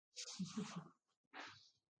well?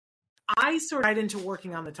 I sort of got into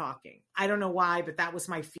working on the talking. I don't know why, but that was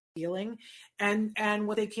my feeling. And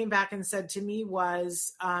what they came back and said to me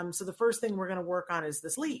was, so the first thing we're going to work on is the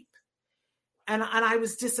sleep. And I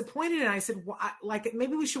was disappointed. And I said, well,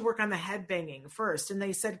 maybe we should work on the head banging first. And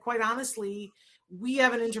they said, quite honestly, we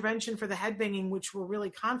have an intervention for the head banging, which we're really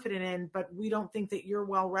confident in, but we don't think that you're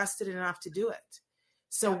well rested enough to do it.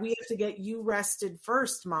 So we have to get you rested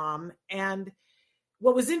first, Mom. And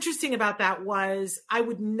what was interesting about that was I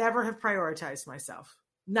would never have prioritized myself.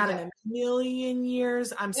 Not in a million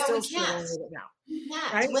years. I'm still struggling with it now.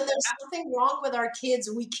 Right? When there's something wrong with our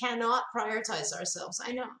kids, we cannot prioritize ourselves.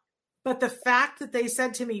 I know. But the fact that they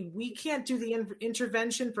said to me, we can't do the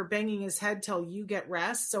intervention for banging his head till you get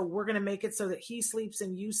rest. So we're going to make it so that he sleeps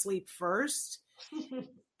and you sleep first.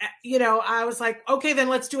 I was like, okay, then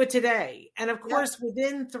let's do it today. And of course,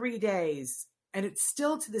 within 3 days, and it's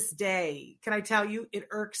still to this day, can I tell you, it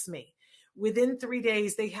irks me. Within 3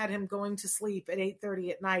 days, they had him going to sleep at 8:30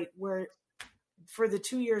 at night, where for the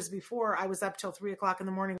 2 years before, I was up till 3 o'clock in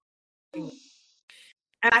the morning.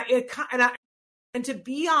 And to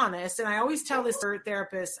be honest, and I always tell this to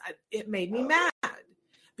therapists, it made me mad.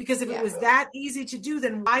 Because if it was that easy to do,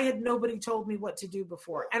 then why had nobody told me what to do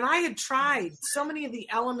before? And I had tried so many of the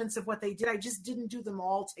elements of what they did. I just didn't do them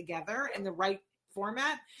all together in the right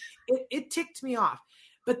format. It ticked me off.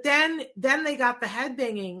 But then they got the head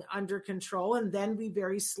banging under control, and then we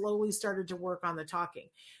very slowly started to work on the talking.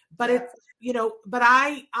 But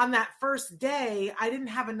on that first day, I didn't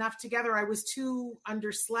have enough together. I was too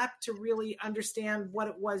underslept to really understand what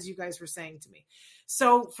it was you guys were saying to me.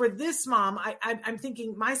 So for this mom, I'm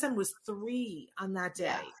thinking my son was 3 on that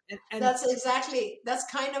day. Yeah. And that's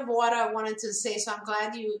kind of what I wanted to say. So I'm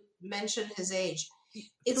glad you mentioned his age.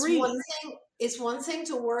 It's one thing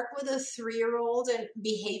to work with a 3-year-old and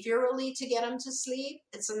behaviorally to get him to sleep.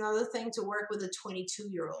 It's another thing to work with a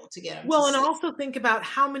 22-year-old to get him to sleep. Well, and also think about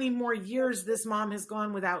how many more years this mom has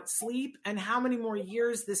gone without sleep, and how many more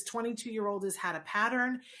years this 22-year-old has had a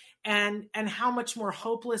pattern, and how much more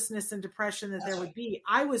hopelessness and depression that there would be.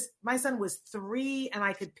 My son was 3 and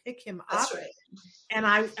I could pick him up. That's right. And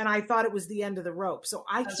I thought it was the end of the rope. So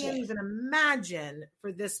I can't even imagine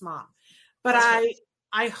for this mom. But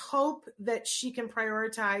I hope that she can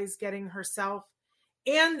prioritize getting herself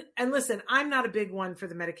and listen, I'm not a big one for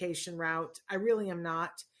the medication route. I really am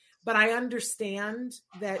not. But I understand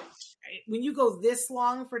that when you go this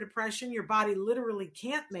long for depression, your body literally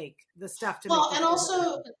can't make the stuff to make. Well, and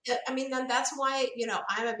also, I mean, that's why,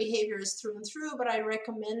 I'm a behaviorist through and through, but I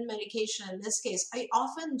recommend medication in this case. I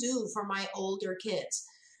often do for my older kids,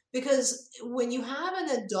 because when you have an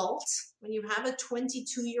adult, when you have a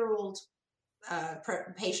 22-year-old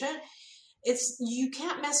patient, you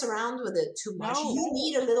can't mess around with it too much. No. You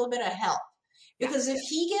need a little bit of help. Because if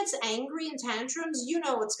he gets angry and tantrums, you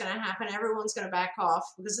know what's going to happen. Everyone's going to back off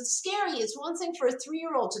because it's scary. It's one thing for a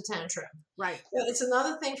 3-year-old to tantrum. Right. It's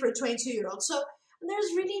another thing for a 22-year-old. So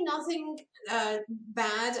there's really nothing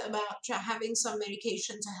bad about having some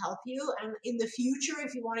medication to help you. And in the future,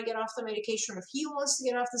 if you want to get off the medication, or if he wants to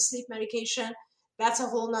get off the sleep medication, that's a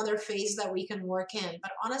whole nother phase that we can work in.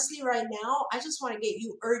 But honestly, right now, I just want to get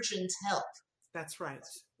you urgent help. That's right.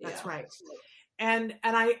 That's Yeah. right. And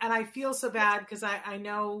I feel so bad because I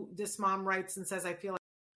know this mom writes and says, I feel like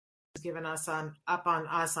he's given us up on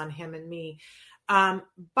us, on him and me.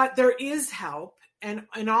 But there is help. And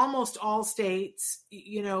in almost all states,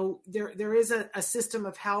 you know, there is a system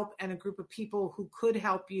of help and a group of people who could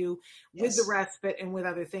help you with the respite and with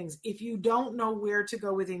other things. If you don't know where to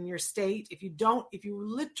go within your state, if you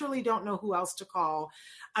literally don't know who else to call,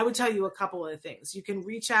 I would tell you a couple of things. You can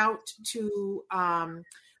reach out to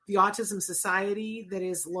the Autism Society that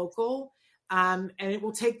is local. And it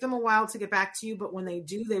will take them a while to get back to you, but when they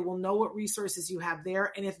do, they will know what resources you have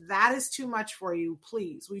there. And if that is too much for you,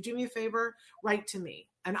 please, will you do me a favor? Write to me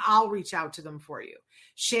and I'll reach out to them for you.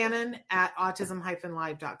 Shannon at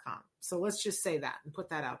autism-live.com. So let's just say that and put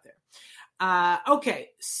that out there. Okay,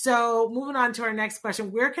 so moving on to our next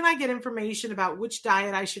question. Where can I get information about which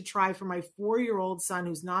diet I should try for my 4-year-old son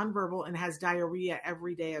who's nonverbal and has diarrhea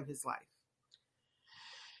every day of his life?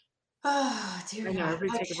 Oh, dear I know, God.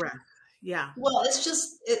 everybody take a breath. Yeah. Well, it's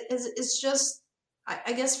just,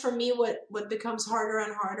 I guess for me, what becomes harder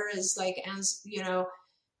and harder is like, as you know,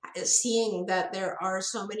 seeing that there are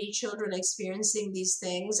so many children experiencing these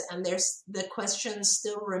things, and there's the questions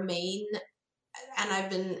still remain. And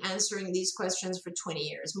I've been answering these questions for 20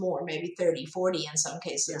 years, more, maybe 30, 40 in some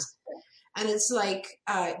cases. Yeah. And it's like,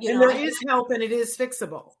 you know, there is help and it is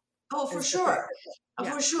fixable. Oh, for sure.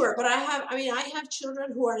 Yeah. For sure. But I have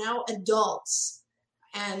children who are now adults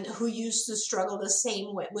and who used to struggle the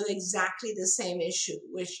same way with exactly the same issue,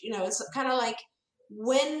 which, you know, it's kind of like,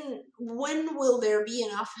 when will there be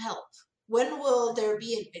enough help? When will there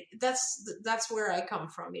be, that's where I come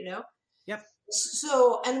from, you know? Yep.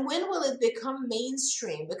 So, and when will it become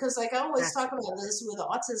mainstream? Because like I always talk about this with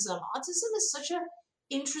autism. Autism is such a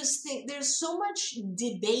interesting, there's so much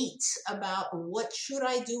debate about what should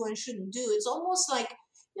I do and shouldn't do. It's almost like,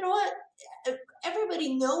 you know what,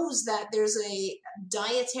 everybody knows that there's a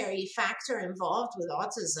dietary factor involved with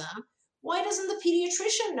autism. Why doesn't the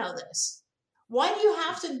pediatrician know this? Why do you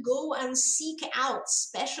have to go and seek out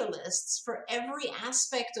specialists for every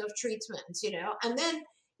aspect of treatment, you know? And then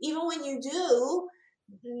even when you do,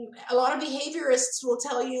 a lot of behaviorists will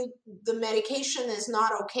tell you the medication is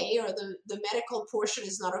not okay, or the medical portion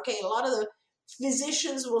is not okay. A lot of the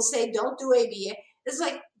physicians will say, don't do ABA. It's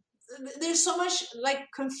like, there's so much like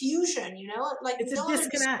confusion, you know, like it's a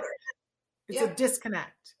disconnect. It's a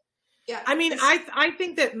disconnect. Yeah. I mean, I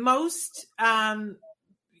think that most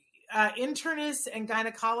internists and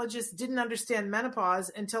gynecologists didn't understand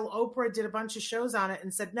menopause until Oprah did a bunch of shows on it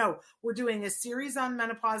and said, no, we're doing a series on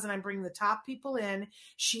menopause and I'm bringing the top people in.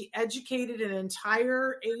 She educated an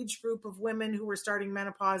entire age group of women who were starting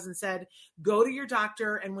menopause and said, go to your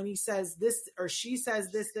doctor. And when he says this or she says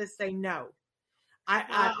this, say no.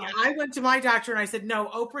 I went to my doctor and I said, no,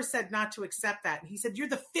 Oprah said not to accept that. And he said, you're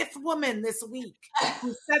the 5th woman this week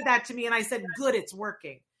who said that to me. And I said, good, it's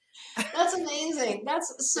working. That's amazing.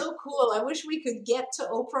 That's so cool. I wish we could get to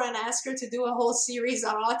Oprah and ask her to do a whole series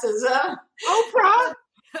on autism. Oprah,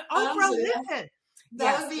 listen.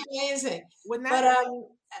 That would be amazing.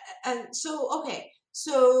 And so, okay.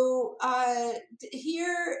 So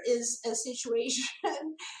here is a situation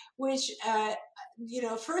which, you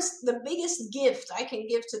know, first, the biggest gift I can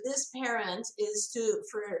give to this parent is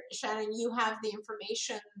for Shannon, you have the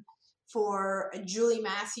information for Julie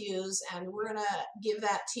Matthews, and we're going to give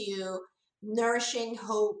that to you, Nourishing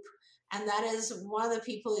Hope. And that is one of the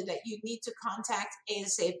people that you need to contact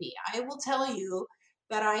ASAP. I will tell you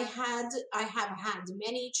that I have had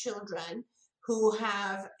many children who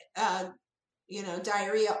have, you know,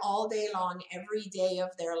 diarrhea all day long, every day of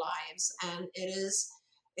their lives. And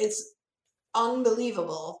it's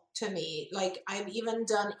unbelievable to me. Like, I've even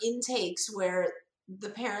done intakes where the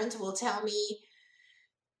parent will tell me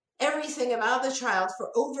everything about the child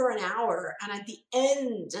for over an hour, and at the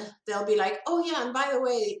end they'll be like, oh yeah, and by the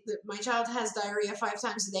way, my child has diarrhea 5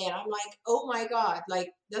 times a day. And I'm like, oh my God,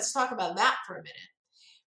 like, let's talk about that for a minute.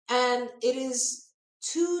 And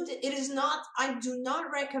I do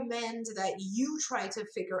not recommend that you try to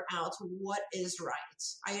figure out what is right.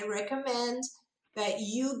 I recommend that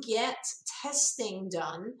you get testing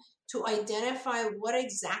done to identify what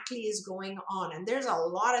exactly is going on. And there's a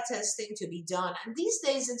lot of testing to be done. And these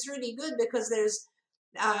days it's really good because there's,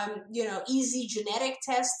 you know, easy genetic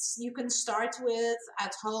tests you can start with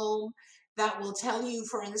at home that will tell you,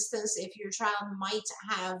 for instance, if your child might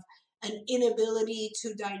have an inability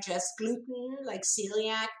to digest gluten, like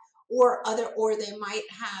celiac, or they might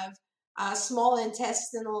have small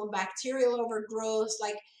intestinal bacterial overgrowth.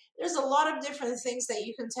 Like, There's a lot of different things that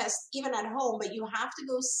you can test even at home, but you have to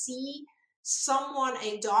go see someone,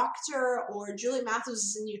 a doctor, or Julie Matthews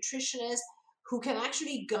is a nutritionist who can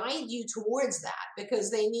actually guide you towards that, because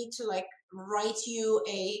they need to like write you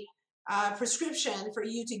a prescription for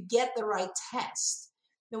you to get the right test.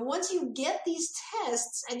 And once you get these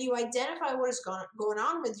tests and you identify what is going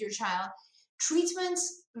on with your child,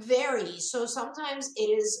 treatments vary. So sometimes it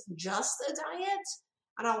is just a diet,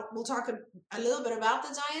 and we'll talk a little bit about the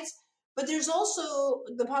diets, but there's also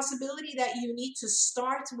the possibility that you need to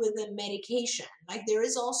start with a medication. Like there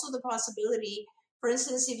is also the possibility, for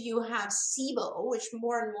instance, if you have SIBO, which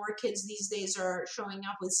more and more kids these days are showing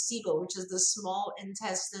up with SIBO, which is the small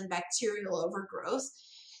intestine bacterial overgrowth,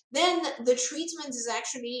 then the treatment is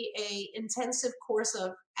actually an intensive course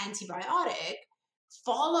of antibiotic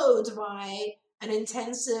followed by an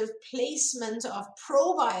intensive placement of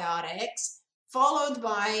probiotics followed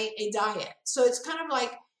by a diet. So it's kind of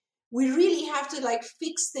like we really have to like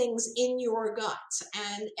fix things in your gut,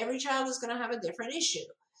 and every child is going to have a different issue.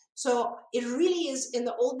 So it really is, in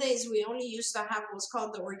the old days, we only used to have what's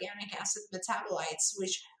called the organic acid metabolites,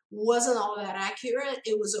 which wasn't all that accurate.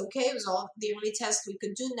 It was okay. It was all the only test we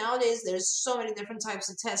could do. Nowadays, there's so many different types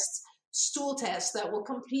of tests, stool tests, that will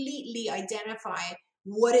completely identify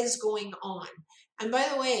what is going on. And by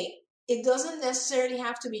the way, it doesn't necessarily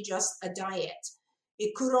have to be just a diet.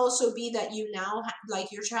 It could also be that you now,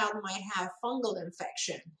 like your child might have fungal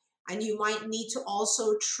infection, and you might need to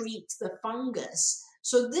also treat the fungus.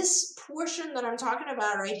 So this portion that I'm talking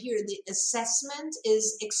about right here, the assessment,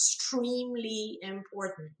 is extremely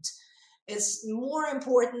important. It's more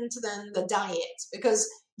important than the diet, because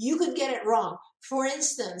you could get it wrong. For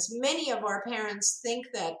instance, many of our parents think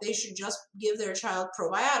that they should just give their child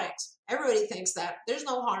probiotics. Everybody thinks that. There's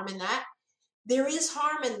no harm in that. There is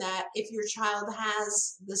harm in that if your child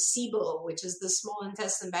has the SIBO, which is the small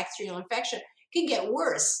intestine bacterial infection. It can get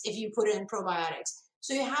worse if you put in probiotics.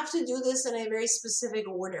 So you have to do this in a very specific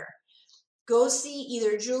order. Go see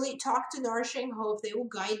either Julie, talk to Nourishing Hope. They will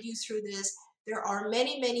guide you through this. There are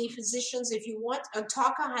many, many physicians. If you want,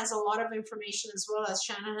 Taka has a lot of information as well, as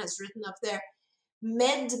Shannon has written up there.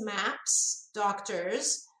 MedMaps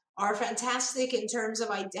doctors are fantastic in terms of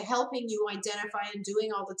helping you identify and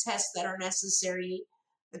doing all the tests that are necessary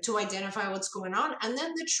to identify what's going on. And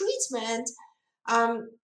then the treatment,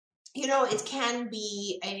 it can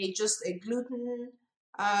be just a gluten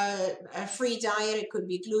a free diet. It could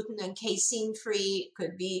be gluten and casein free. It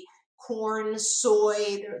could be corn,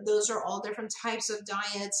 soy. Those are all different types of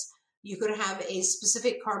diets. You could have a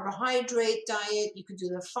specific carbohydrate diet. You could do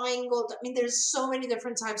the Feingold. I mean, there's so many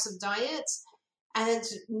different types of diets, and it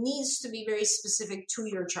needs to be very specific to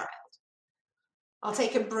your child. I'll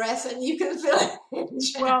take a breath and you can fill it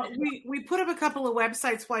in. Well, we put up a couple of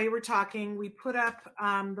websites while you were talking. We put up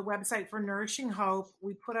the website for Nourishing Hope.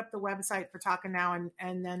 We put up the website for Taka Now,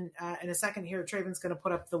 and then in a second here, Traven's going to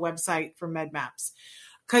put up the website for MedMaps.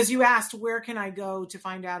 Because you asked, where can I go to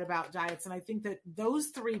find out about diets? And I think that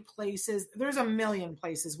those three places, there's a million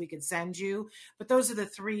places we could send you, but those are the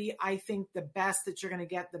three, I think, the best that you're going to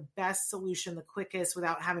get the best solution, the quickest,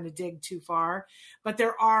 without having to dig too far. But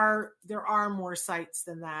there are more sites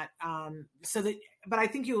than that. But I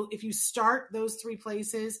think if you start those three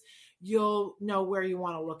places, you'll know where you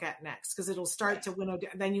want to look at next, because it'll start to winnow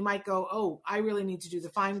down. Then you might go, oh, I really need to do the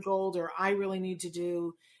Feingold, or I really need to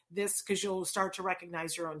do this, because you'll start to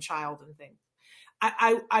recognize your own child and things.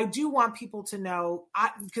 I do want people to know,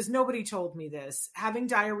 because nobody told me this, having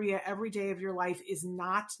diarrhea every day of your life is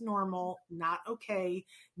not normal, not okay,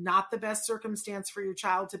 not the best circumstance for your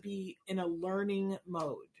child to be in a learning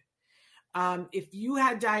mode. If you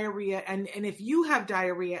had diarrhea, and if you have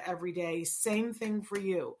diarrhea every day, same thing for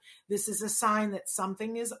you. This is a sign that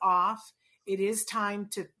something is off. It is time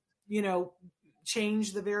to,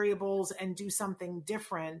 change the variables and do something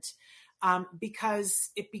different, because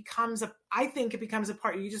I think it becomes a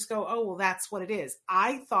part. You just go, oh, well, that's what it is.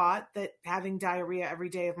 I thought that having diarrhea every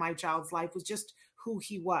day of my child's life was just who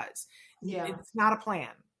he was. Yeah. It's not a plan.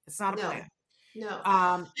 It's not a plan.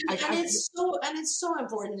 No. It's so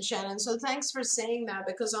important, Shannon. So thanks for saying that,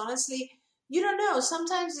 because honestly, you don't know.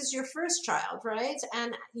 Sometimes it's your first child, right?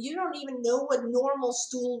 And you don't even know what normal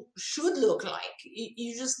stool should look like.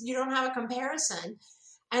 You don't have a comparison.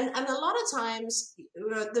 And a lot of times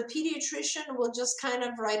the pediatrician will just kind of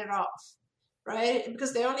write it off, right?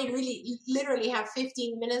 Because they only really literally have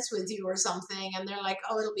 15 minutes with you or something. And they're like,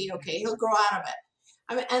 oh, it'll be okay. He'll grow out of it.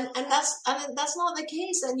 I mean, and that's not the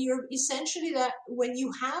case. And you're essentially, that when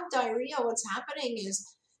you have diarrhea, what's happening is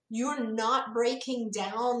you're not breaking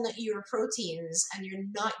down your proteins and you're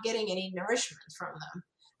not getting any nourishment from them.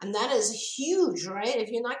 And that is huge, right? If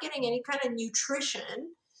you're not getting any kind of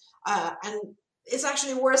nutrition, and it's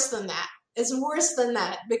actually worse than that. It's worse than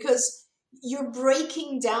that because you're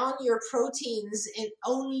breaking down your proteins in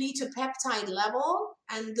only to peptide level,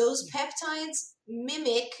 and those peptides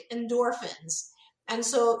mimic endorphins. And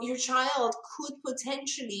so your child could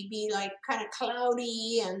potentially be like kind of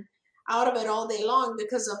cloudy and out of it all day long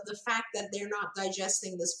because of the fact that they're not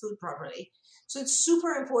digesting this food properly. So it's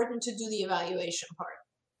super important to do the evaluation part.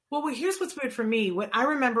 Well, here's what's weird for me. What I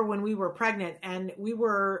remember when we were pregnant and we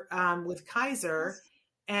were with Kaiser,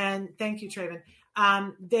 and thank you, Traven.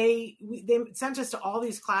 They sent us to all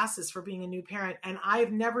these classes for being a new parent, and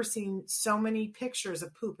I've never seen so many pictures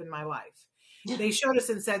of poop in my life. They showed us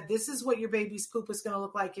and said, this is what your baby's poop is going to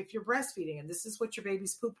look like if you're breastfeeding, and this is what your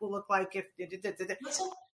baby's poop will look like if.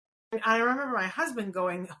 And I remember my husband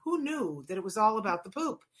going, who knew that it was all about the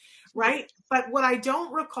poop, right? But what I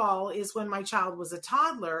don't recall is when my child was a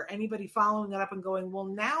toddler, anybody following it up and going, well,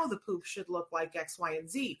 now the poop should look like X, Y, and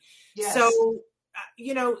Z. Yes. So,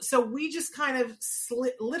 so we just kind of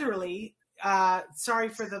literally, sorry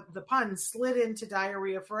for the pun, slid into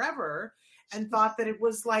diarrhea forever and thought that it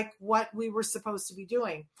was like what we were supposed to be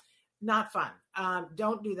doing. Not fun.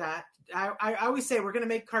 Don't do that. I always say we're going to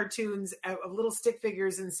make cartoons of little stick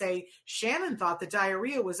figures and say, Shannon thought the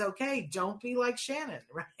diarrhea was okay. Don't be like Shannon,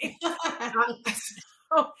 right? Let's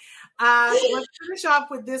finish off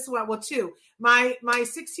with this one. Well, two. My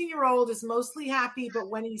 16-year-old is mostly happy, but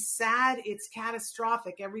when he's sad, it's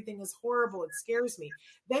catastrophic. Everything is horrible. It scares me.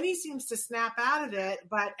 Then he seems to snap out of it,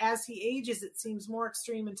 but as he ages, it seems more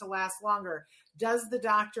extreme and to last longer. Does the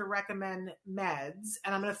doctor recommend meds?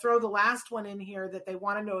 And I'm going to throw the last one in here that they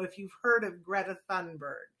want to know if you've heard of Greta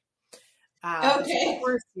Thunberg. Okay. Of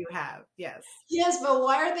course you have. Yes. Yes, but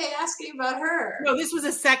why are they asking about her? No, this was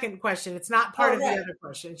a second question. It's not part of the other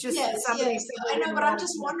question. It's just somebody. Yes. I know, but I'm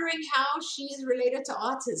just wondering how she's related to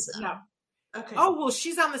autism. No. Okay. Oh, well,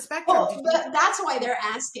 she's on the spectrum. Oh, but that's why they're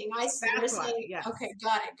asking. I see. That's why, yes. Okay,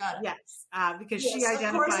 got it. Yes, because she identifies.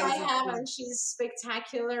 Of course, I have, and she's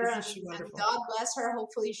spectacular. And God bless her.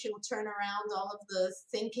 Hopefully, she'll turn around all of the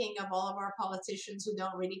thinking of all of our politicians who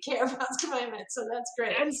don't really care about climate. So that's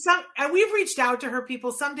great. And we've reached out to her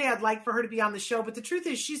people. Someday, I'd like for her to be on the show, but the truth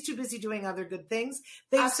is, she's too busy doing other good things.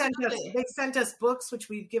 They've sent us books, which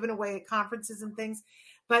we've given away at conferences and things,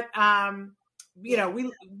 but. We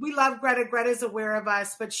love Greta. Greta's aware of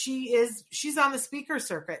us, but she's on the speaker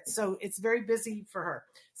circuit, so it's very busy for her.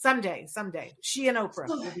 Someday, she and Oprah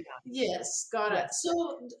will be on. Yes, got it.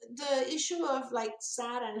 So the issue of like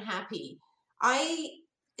sad and happy,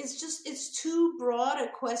 it's too broad a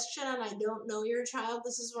question, and I don't know your child.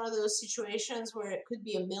 This is one of those situations where it could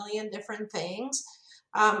be a million different things.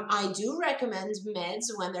 I do recommend meds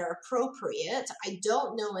when they're appropriate. I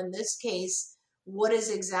don't know in this case what is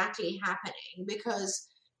exactly happening, because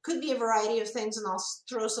could be a variety of things, and I'll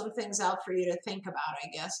throw some things out for you to think about, I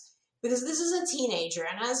guess, because this is a teenager,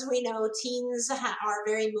 and as we know, teens are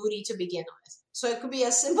very moody to begin with. So it could be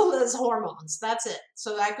as simple as hormones. That's it.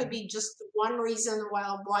 So that could be just one reason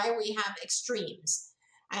why we have extremes.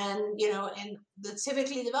 And, in the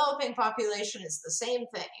typically developing population, it's the same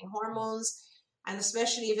thing. Hormones. And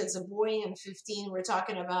especially if it's a boy and 15, we're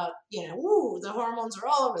talking about, the hormones are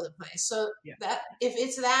all over the place. So that if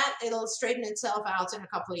it's that, it'll straighten itself out in a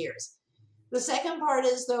couple of years. The second part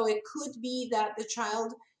is, though, it could be that the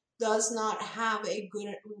child does not have a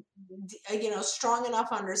good, strong enough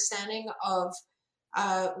understanding of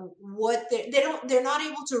what they're not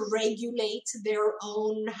able to regulate their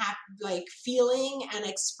own feeling and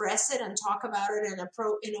express it and talk about it in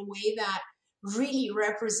a way that really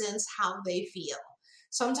represents how they feel.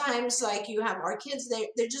 Sometimes, you have our kids,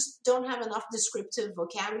 they just don't have enough descriptive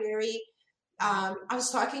vocabulary. I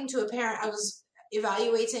was talking to a parent. I was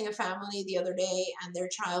evaluating a family the other day, and their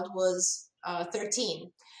child was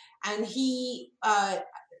 13. And he, I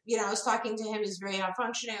was talking to him. He's very high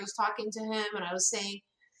functioning. I was talking to him, and I was saying,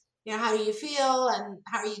 how do you feel, and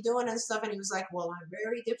how are you doing and stuff? And he was like, well, I'm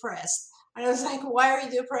very depressed. And I was like, why are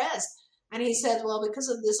you depressed? And he said, well, because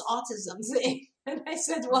of this autism thing. And I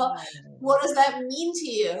said, well, what does that mean to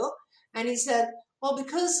you? And he said, well,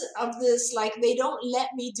 because of this, they don't let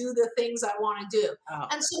me do the things I want to do. Oh.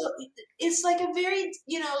 And so it's a very,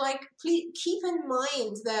 please keep in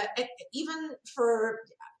mind that even for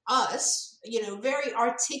us, very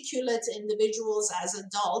articulate individuals as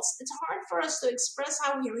adults, it's hard for us to express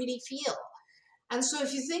how we really feel. And so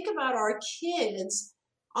if you think about our kids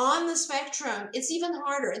on the spectrum, it's even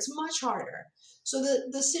harder. It's much harder. So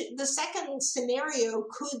the second scenario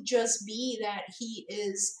could just be that he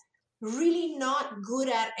is really not good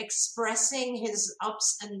at expressing his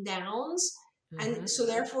ups and downs, And so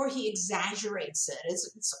therefore he exaggerates it.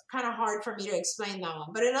 It's kind of hard for me to explain that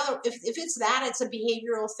one. But if it's that, it's a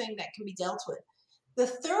behavioral thing that can be dealt with. The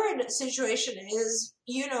third situation is,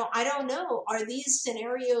 I don't know, are these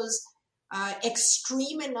scenarios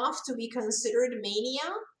extreme enough to be considered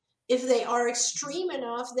mania? If they are extreme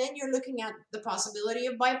enough, then you're looking at the possibility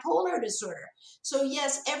of bipolar disorder. So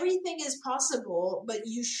yes, everything is possible, but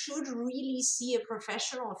you should really see a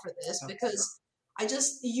professional for this, because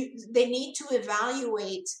they need to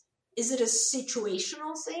evaluate, is it a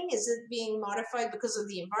situational thing? Is it being modified because of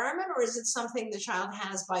the environment, or is it something the child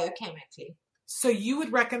has biochemically? So you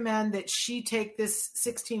would recommend that she take this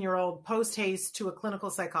 16-year-old post-haste to a clinical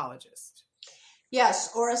psychologist? Yes,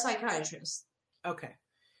 or a psychiatrist. Okay.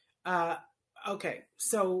 Okay.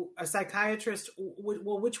 So a psychiatrist,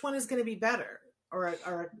 well, which one is going to be better?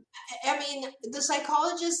 I mean, the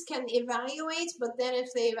psychologist can evaluate, but then if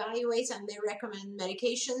they evaluate and they recommend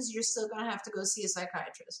medications, you're still going to have to go see a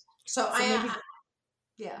psychiatrist. So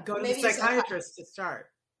go to the psychiatrist to start.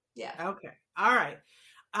 Yeah. Okay. All right.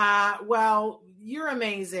 Well, you're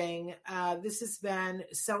amazing. This has been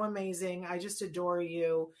so amazing. I just adore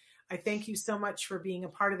you. I thank you so much for being a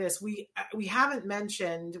part of this. We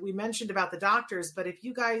mentioned about the doctors, but if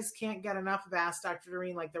you guys can't get enough of Ask Dr.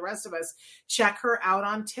 Doreen like the rest of us, check her out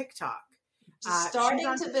on TikTok.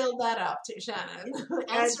 Starting to build that up too, Shannon.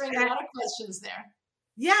 Answering a lot of questions there.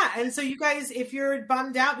 Yeah. And so you guys, if you're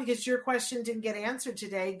bummed out because your question didn't get answered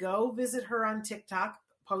today, go visit her on TikTok,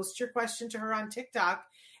 post your question to her on TikTok.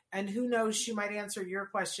 And who knows, she might answer your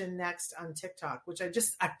question next on TikTok, which I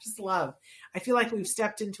just love. I feel like we've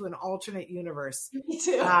stepped into an alternate universe. Me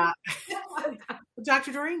too.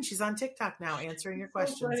 Dr. Doreen, she's on TikTok now answering your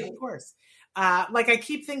questions, of course. I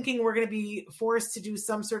keep thinking we're going to be forced to do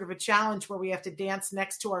some sort of a challenge where we have to dance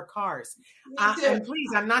next to our cars. And please,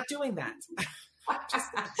 I'm not doing that.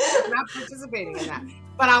 I'm not participating in that.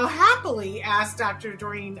 But I'll happily ask Dr.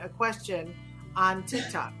 Doreen a question on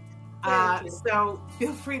TikTok. So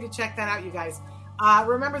feel free to check that out, you guys.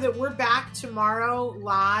 Remember that we're back tomorrow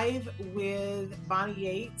live with Bonnie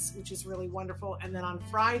Yates, which is really wonderful. And then on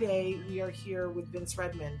Friday, we are here with Vince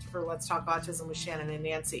Redmond for Let's Talk Autism with Shannon and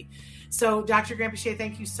Nancy. So Dr. Granpeesheh,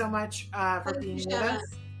 thank you so much for being with us.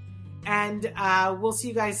 And we'll see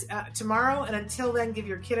you guys tomorrow. And until then, give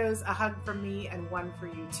your kiddos a hug from me and one for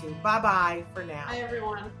you too. Bye-bye for now. Bye,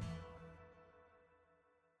 everyone.